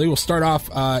 actually. We'll start off,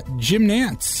 Jim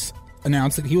Nantz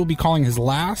announced that he will be calling his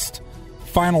last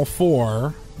Final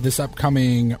Four this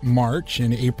upcoming March,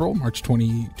 in April, March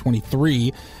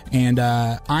 2023. And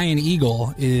Ian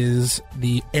Eagle is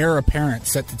the heir apparent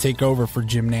set to take over for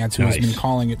Jim Nantz, who has been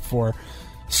calling it for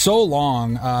so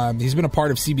long. He's been a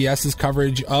part of CBS's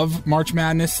coverage of March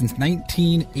Madness since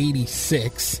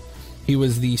 1986. He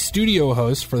was the studio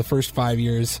host for the first 5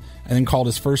 years and then called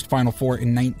his first Final Four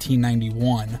in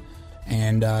 1991.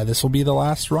 And this will be the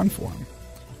last run for him.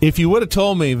 If you would have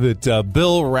told me that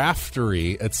Bill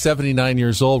Raftery at 79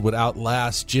 years old would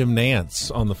outlast Jim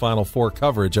Nantz on the Final Four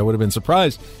coverage, I would have been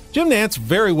surprised. Jim Nantz,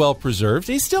 very well preserved.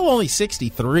 He's still only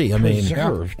 63. I mean,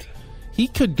 preserved. He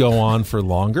could go on for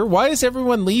longer. Why is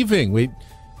everyone leaving?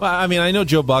 I know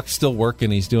Joe Buck's still working.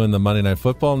 He's doing the Monday Night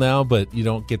Football now, but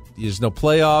there's no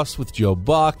playoffs with Joe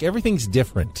Buck. Everything's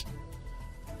different.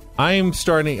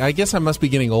 I guess I must be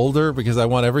getting older because I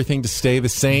want everything to stay the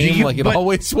same like it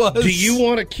always was. Do you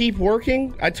want to keep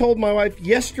working? I told my wife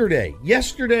yesterday,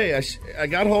 I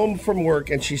got home from work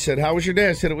and she said, "How was your day?"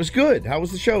 I said, "It was good." "How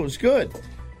was the show?" "It was good."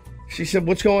 She said,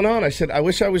 "What's going on?" I said, "I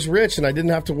wish I was rich and I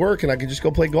didn't have to work and I could just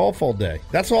go play golf all day.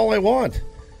 That's all I want."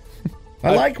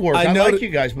 I like work. I like you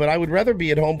guys, but I would rather be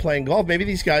at home playing golf. Maybe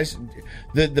these guys,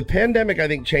 the pandemic, I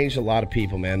think, changed a lot of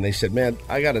people, man. They said, man,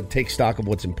 I got to take stock of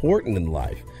what's important in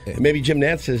life. And maybe Jim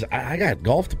Nantz says, I got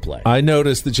golf to play. I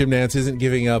noticed that Jim Nantz isn't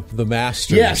giving up the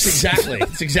Masters. Yes, exactly.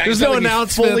 It's exactly. There's no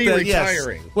announcement fully that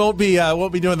retiring. Won't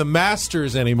be doing the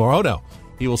Masters anymore. Oh no,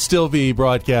 he will still be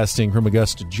broadcasting from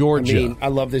Augusta, Georgia. I mean, I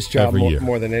love this job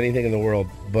more than anything in the world.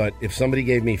 But if somebody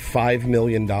gave me $5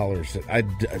 million,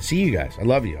 I'd see you guys. I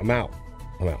love you. I'm out.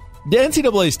 The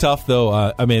NCAA is tough,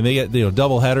 though. They get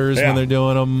double headers when they're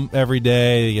doing them every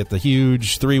day. They get the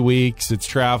huge 3 weeks. It's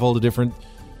travel to different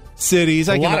cities.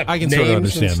 I can sort of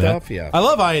understand that. Yeah. I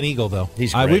love Ian Eagle, though.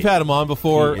 He's great. We've had him on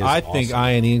before. I awesome. think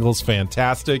Ian Eagle's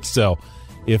fantastic. So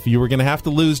if you were going to have to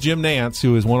lose Jim Nantz,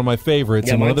 who is one of my favorites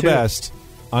and one of the best,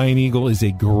 Ian Eagle is a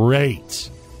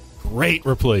great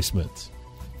replacement.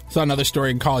 Saw another story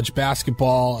in college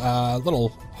basketball, a little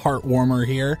heart warmer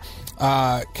here.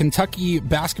 Kentucky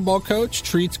basketball coach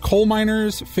treats coal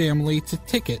miners' family to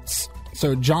tickets.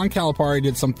 So John Calipari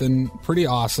did something pretty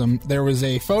awesome. There was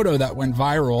a photo that went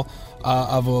viral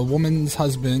of a woman's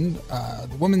husband.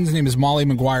 The woman's name is Molly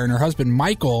McGuire, and her husband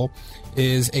Michael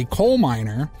is a coal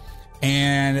miner.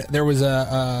 And there was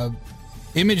a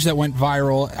image that went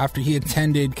viral after he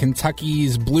attended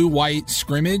Kentucky's blue-white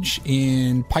scrimmage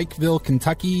in Pikeville,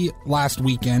 Kentucky last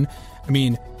weekend. I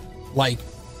mean, like,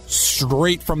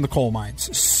 straight from the coal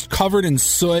mines, covered in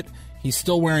soot. He's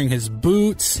still wearing his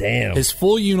boots, his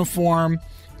full uniform,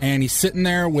 and he's sitting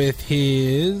there with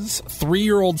his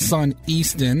 3-year-old son,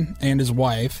 Easton, and his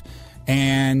wife.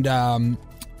 And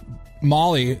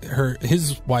Molly,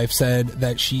 his wife, said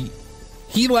that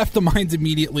he left the mines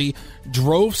immediately,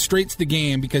 drove straight to the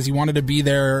game because he wanted to be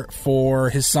there for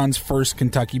his son's first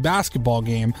Kentucky basketball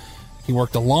game. He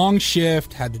worked a long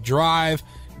shift, had to drive,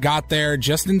 got there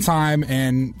just in time,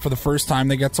 and for the first time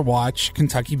they got to watch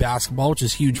Kentucky basketball, which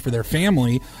is huge for their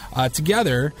family,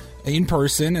 together in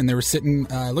person, and they were sitting,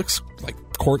 looks like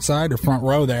courtside or front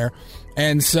row there.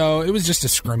 And so it was just a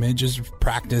scrimmage, just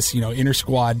practice,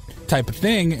 inter-squad type of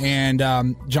thing. And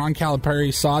John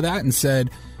Calipari saw that and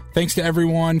said, "Thanks to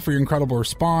everyone for your incredible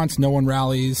response. No one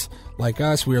rallies like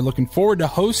us. We are looking forward to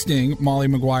hosting Molly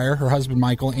McGuire, her husband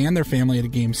Michael, and their family at a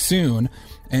game soon."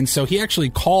 And so he actually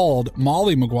called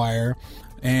Molly McGuire,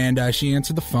 and she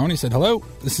answered the phone. He said, "Hello,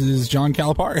 this is John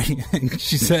Calipari." And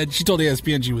she told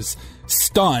ESPN she was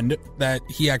stunned that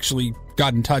he actually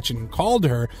got in touch and called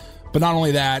her. But not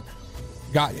only that,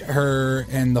 got her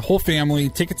and the whole family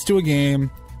tickets to a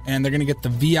game, and they're going to get the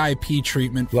VIP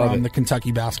treatment from the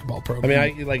Kentucky basketball program.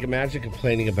 I mean, imagine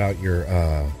complaining about your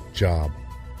job,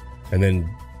 and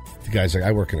then the guy's like,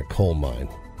 "I work in a coal mine."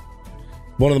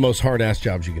 One of the most hard-ass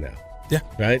jobs you can have. Yeah.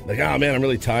 Right? Like, oh, man, I'm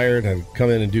really tired. I come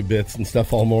in and do bits and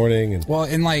stuff all morning. And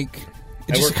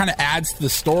it just kind of adds to the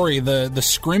story. The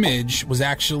scrimmage was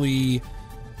actually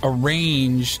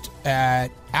arranged at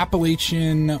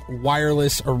Appalachian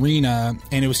Wireless Arena,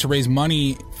 and it was to raise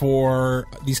money for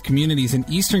these communities in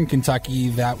eastern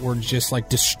Kentucky that were just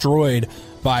destroyed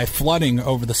by flooding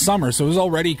over the summer. So it was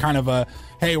already kind of a,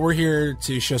 hey, we're here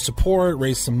to show support,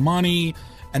 raise some money.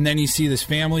 And then you see this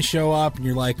family show up, and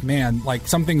you're like, man,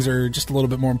 some things are just a little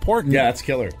bit more important. Yeah, that's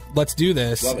killer. Let's do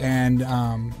this. Love it. And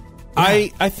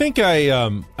I think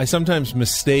I sometimes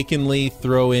mistakenly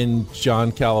throw in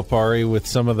John Calipari with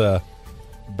some of the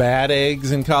bad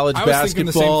eggs in college basketball. I was thinking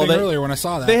the same thing earlier when I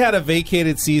saw that. They had a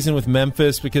vacated season with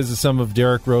Memphis because of some of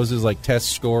Derrick Rose's test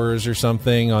scores or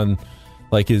something on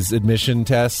his admission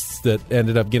tests that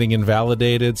ended up getting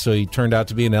invalidated, so he turned out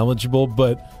to be ineligible.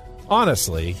 But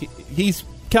honestly,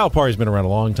 Calipari's been around a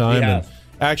long time,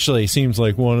 actually seems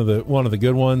like one of the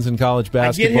good ones in college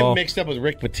basketball. I get him mixed up with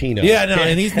Rick Pitino. Yeah, no,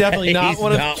 and he's definitely not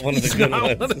one of the good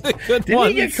ones. Didn't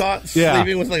he get caught Yeah.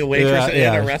 sleeping with like a waitress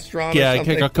in a restaurant? Yeah, or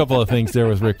something? a couple of things there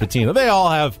with Rick Pitino. They all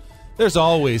have. There's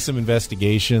always some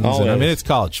investigations, and I mean it's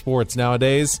college sports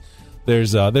nowadays.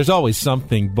 There's always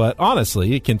something, but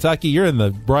honestly, Kentucky, you're in the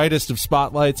brightest of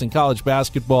spotlights in college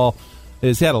basketball.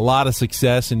 It's had a lot of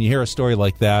success, and you hear a story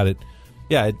like that,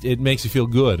 it makes you feel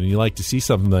good, and you like to see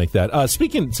something like that.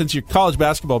 Speaking, since your college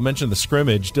basketball mentioned the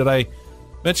scrimmage, did I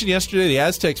mention yesterday the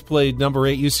Aztecs played number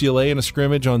 8 UCLA in a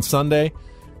scrimmage on Sunday,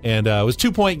 and it was a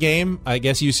 2-point game. I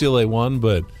guess UCLA won,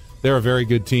 but they're a very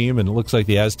good team, and it looks like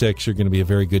the Aztecs are going to be a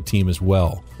very good team as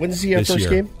well. When's the first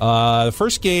game? The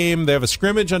first game, they have a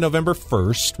scrimmage on November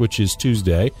 1st, which is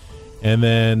Tuesday, and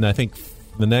then I think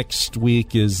the next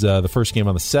week is the first game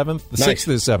on the 7th. The 6th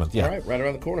to the 7th, yeah. All right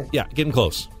around the corner. Yeah, getting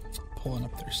close. Pulling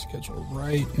up their schedule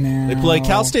right now. They play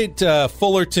Cal State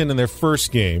Fullerton in their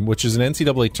first game, which is an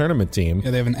NCAA tournament team.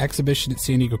 Yeah, they have an exhibition at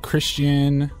San Diego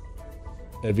Christian.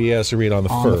 At VS Arena on the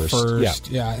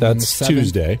 1st. Yeah. That's the 7th,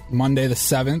 Tuesday. Monday the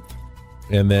 7th.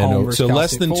 And then, so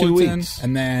less than 2 weeks.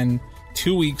 And then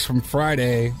 2 weeks from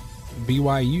Friday,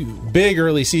 BYU. Big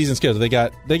early season schedule. They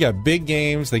got big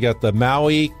games. They got the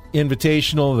Maui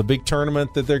Invitational, the big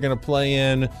tournament that they're going to play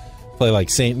in. Play like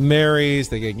St. Mary's.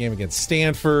 They get a game against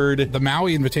Stanford. The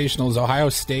Maui Invitational is Ohio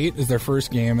State is their first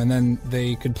game, and then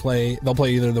they'll play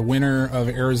either the winner of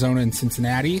Arizona and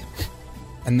Cincinnati,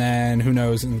 and then who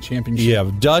knows in the championship.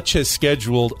 Yeah, Dutch has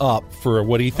scheduled up for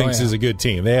what he thinks is a good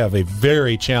team. They have a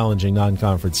very challenging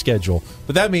non-conference schedule,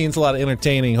 but that means a lot of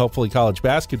entertaining, hopefully, college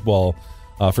basketball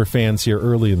for fans here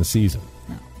early in the season.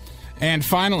 And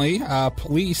finally,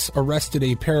 police arrested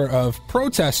a pair of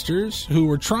protesters who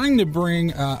were trying to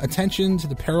bring attention to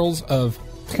the perils of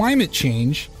climate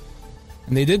change,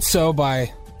 and they did so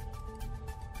by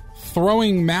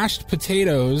throwing mashed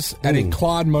potatoes at a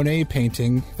Claude Monet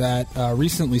painting that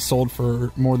recently sold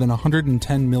for more than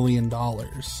 $110 million.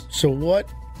 So what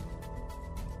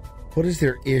is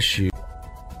their issue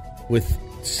with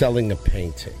selling a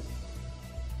painting?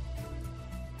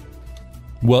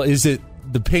 Well, is it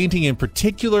the painting in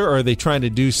particular, or are they trying to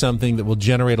do something that will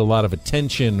generate a lot of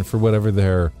attention for whatever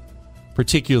their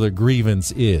particular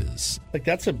grievance is? Like,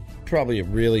 that's probably a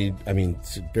really,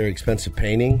 it's a very expensive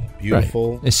painting.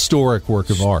 Beautiful. Right. Historic work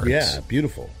of art. Yeah,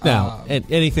 beautiful. Now, and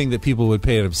anything that people would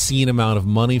pay an obscene amount of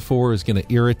money for is going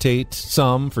to irritate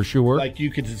some, for sure. Like, you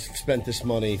could have spent this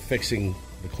money fixing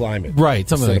the climate. Right,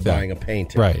 something like instead that. of buying a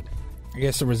painting. Right. I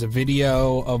guess there was a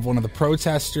video of one of the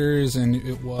protesters, and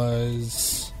it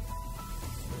was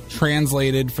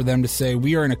translated for them to say,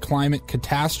 "We are in a climate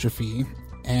catastrophe,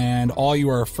 and all you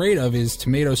are afraid of is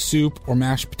tomato soup or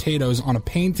mashed potatoes on a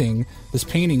painting. This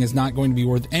painting is not going to be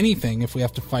worth anything if we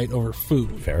have to fight over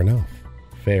food." Fair enough.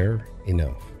 I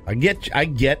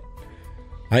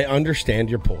understand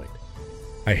your point.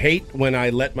 I hate when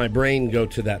I let my brain go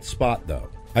to that spot, though.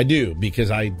 I do,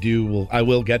 because I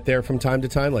will get there from time to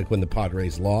time, like when the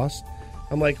Padres lost.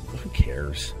 I'm like, who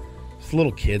cares? It's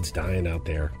little kids dying out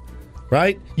there.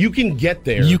 Right? You can get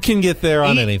there. You can get there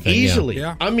on anything. Easily.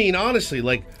 Yeah. I mean, honestly,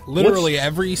 like... Literally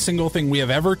every single thing we have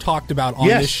ever talked about on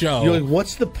this show. You're like,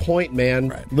 what's the point, man?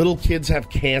 Right. Little kids have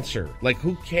cancer. Like,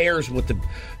 who cares who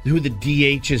the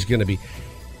DH is going to be?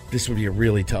 This would be a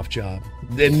really tough job.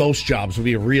 And most jobs would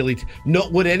be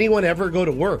would anyone ever go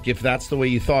to work if that's the way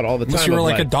you thought all the time? Unless you were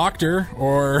like a doctor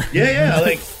or...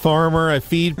 like... farmer, I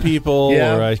feed people,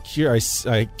 or I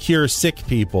cure sick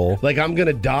people. Like, I'm going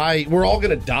to die. We're all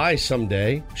going to die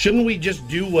someday. Shouldn't we just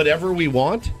do whatever we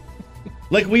want?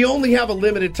 Like, we only have a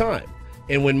limited time.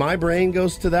 And when my brain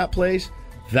goes to that place,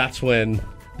 that's when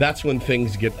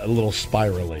things get a little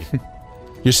spirally.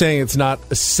 You're saying it's not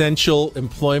essential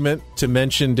employment to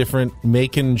mention different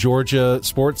Macon, Georgia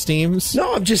sports teams?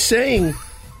 No, I'm just saying...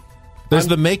 There's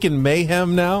the Macon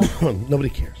Mayhem now? Nobody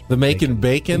cares. The Macon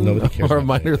Bacon? Nobody cares or about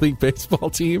minor league baseball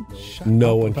team?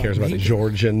 No one cares about the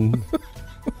Georgian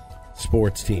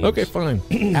sports teams. Okay, fine.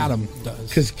 Adam does.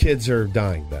 Because kids are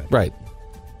dying back. Right.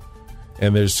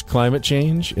 And there's climate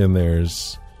change, and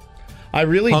there's I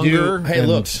really hunger do. Hey, and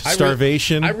look,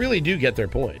 starvation. I really do get their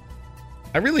point.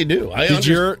 I really do.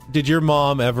 Did your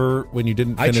mom ever, when you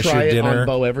didn't finish your dinner, I try it on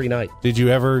Bo every night. Did she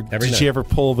ever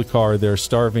pull the card? There are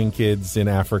starving kids in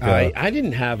Africa. I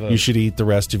didn't have you should eat the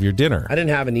rest of your dinner. I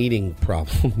didn't have an eating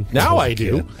problem. Now I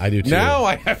do. I do too. Now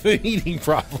I have an eating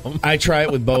problem. I try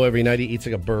it with Bo every night. He eats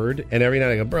like a bird, and every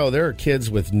night I go, bro, there are kids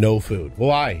with no food.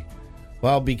 Why?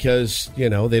 Well, because they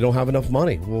don't have enough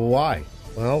money. Well, why?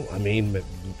 Well, I mean,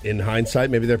 in hindsight,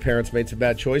 maybe their parents made some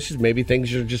bad choices. Maybe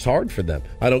things are just hard for them.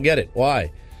 I don't get it.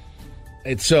 Why?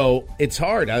 It's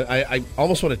hard. I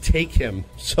almost want to take him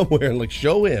somewhere and like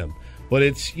show him, but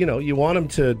it's, you want him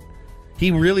to.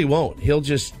 He really won't. He'll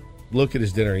just look at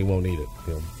his dinner. He won't eat it.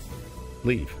 He'll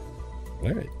leave.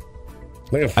 All right.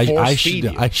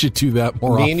 I should do that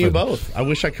more often. Me and you both. I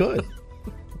wish I could.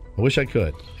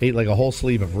 Ate like a whole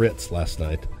sleeve of Ritz last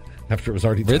night after it was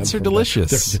already. Ritz are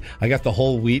delicious. I got the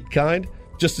whole wheat kind.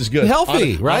 Just as good.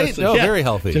 Healthy, right? Honestly, no, very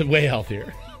healthy. Just way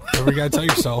healthier. Whatever you got to tell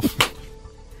yourself.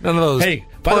 None of those. Hey,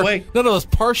 by the way, none of those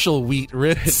partial wheat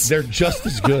Ritz. They're just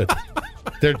as good.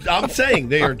 I'm saying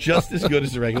they are just as good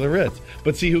as the regular Ritz.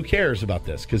 But see, who cares about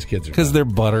this? Because kids are. Because they're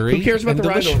buttery. Who cares about the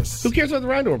delicious. Rhino? Who cares about the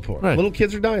Rhino Report? Right. Little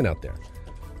kids are dying out there.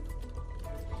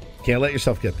 Can't let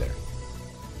yourself get there.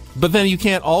 But then you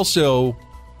can't also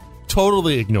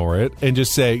totally ignore it and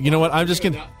just say, you know what? I'm just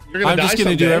going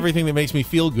to do everything that makes me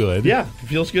feel good. Yeah, if it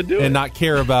feels good, do it. And not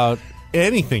care about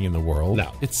anything in the world.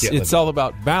 No, it's all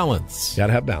about balance. Got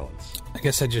to have balance. I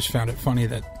guess I just found it funny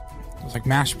that it was like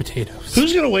mashed potatoes.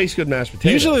 Who's going to waste good mashed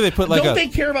potatoes? Usually they put like Don't they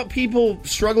care about people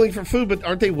struggling for food, but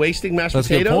aren't they wasting mashed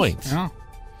potatoes? That's a good point. Yeah.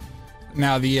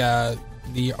 Now,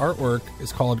 the artwork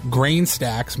is called Grain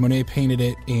Stacks. Monet painted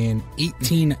it in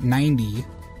 1890.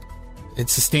 It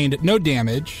sustained no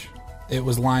damage. It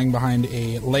was lying behind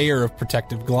a layer of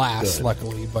protective glass,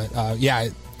 luckily. But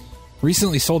it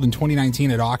recently sold in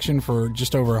 2019 at auction for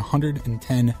just over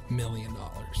 $110 million.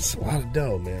 It's a lot of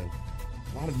dough, man.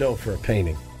 A lot of dough for a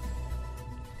painting.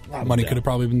 Money could have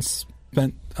probably been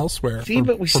spent elsewhere. See,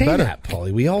 but we say better. that,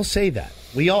 Paulie. We all say that.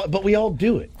 We all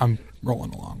do it. I'm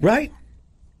rolling along. Right?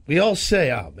 We all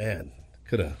say, "Oh man,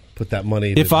 could have put that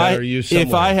money to better use somewhere."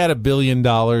 If I had $1 billion,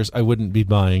 I wouldn't be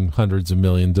buying hundreds of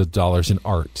millions of dollars in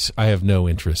art. I have no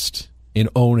interest in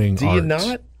owning art. Do you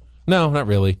not? No, not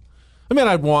really. I mean,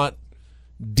 I'd want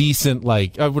decent,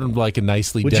 I wouldn't like a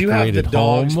nicely decorated home. Would you have the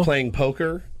dogs playing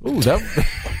poker? Ooh, that would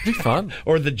be fun.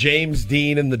 Or the James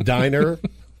Dean in the diner?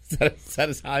 Is that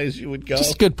as high as you would go?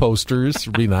 Just good posters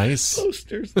would be nice.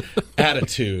 Posters.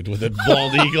 Attitude with a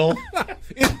bald eagle.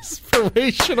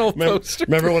 Inspirational posters.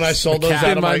 Remember when I sold those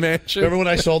out of my mansion? Remember when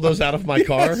I sold those out of my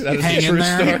car? That is a true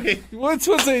story. What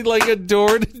was a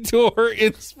door-to-door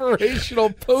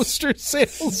inspirational poster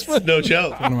salesman? No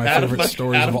joke. One of my favorite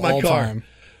stories of all time.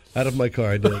 Out of my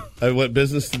car, I did. I went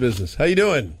business to business. How you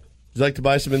doing? Would you like to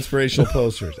buy some inspirational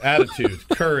posters? Attitude,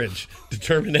 courage,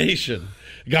 determination.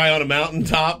 Guy on a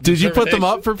mountaintop. Did you put them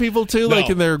up for people too, No. like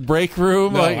in their break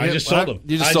room? No, I just sold them.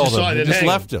 You just sold them. You just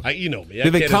left them. You know me.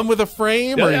 Did they come with a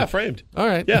frame? Yeah, framed. All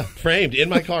right. Yeah, framed in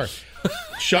my car.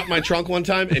 Shut my trunk one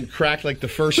time and cracked like the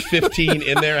first 15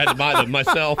 in there. I had to buy them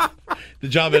myself. The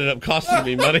job ended up costing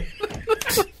me money.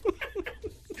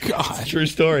 God. True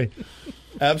story.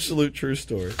 Absolute true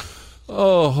story.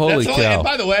 Oh, holy cow. And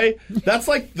by the way, that's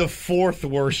like the fourth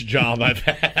worst job I've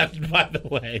had, by the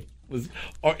way, was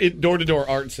door-to-door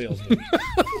art salesman.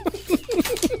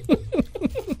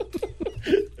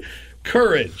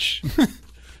 Courage.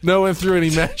 No one threw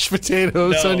any mashed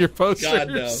potatoes on your posters? God,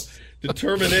 no.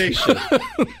 Determination.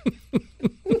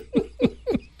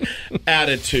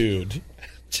 Attitude.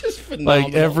 Just phenomenal.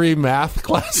 Like every math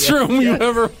classroom you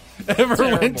ever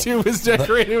went to was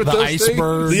decorated with the those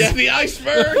iceberg. things? Yeah, the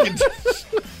iceberg.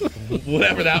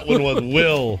 Whatever that one was,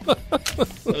 Will.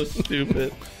 So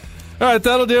stupid. All right,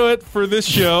 that'll do it for this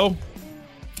show.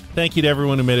 Thank you to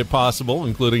everyone who made it possible,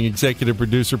 including executive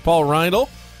producer Paul Reindl,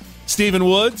 Stephen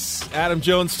Woods, Adam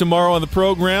Jones tomorrow on the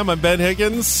program. I'm Ben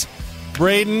Higgins.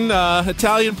 Braden,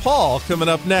 Italian Paul coming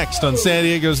up next on San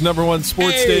Diego's #1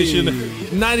 sports station,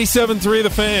 97.3 The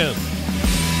Fan.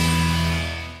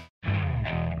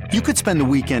 You could spend the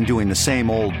weekend doing the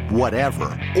same old whatever,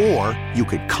 or you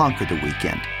could conquer the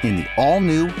weekend in the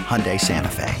all-new Hyundai Santa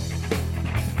Fe.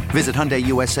 Visit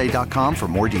HyundaiUSA.com for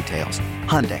more details.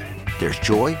 Hyundai, there's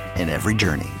joy in every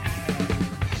journey.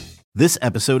 This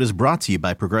episode is brought to you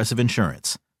by Progressive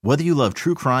Insurance. Whether you love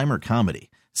true crime or comedy,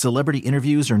 celebrity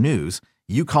interviews or news,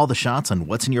 you call the shots on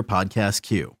what's in your podcast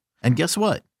queue. And guess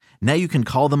what? Now you can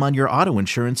call them on your auto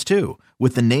insurance too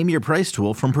with the Name Your Price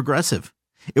tool from Progressive.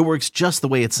 It works just the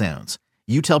way it sounds.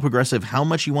 You tell Progressive how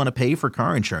much you want to pay for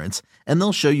car insurance, and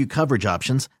they'll show you coverage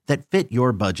options that fit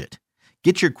your budget.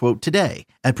 Get your quote today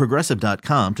at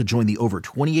Progressive.com to join the over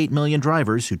 28 million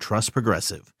drivers who trust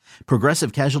Progressive.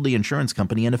 Progressive Casualty Insurance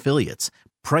Company and Affiliates.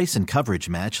 Price and coverage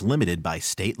match limited by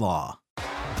state law.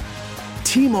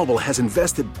 T-Mobile has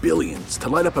invested billions to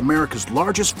light up America's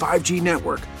largest 5G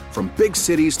network, from big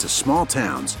cities to small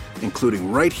towns,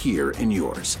 including right here in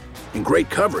yours. And great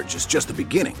coverage is just the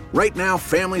beginning. Right now,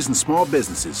 families and small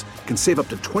businesses can save up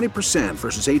to 20%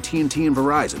 versus AT&T and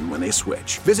Verizon when they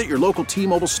switch. Visit your local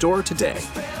T-Mobile store today.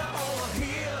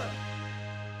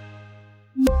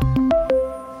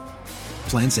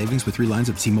 Plan savings with 3 lines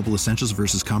of T-Mobile Essentials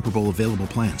versus comparable available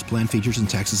plans. Plan features and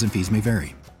taxes and fees may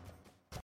vary.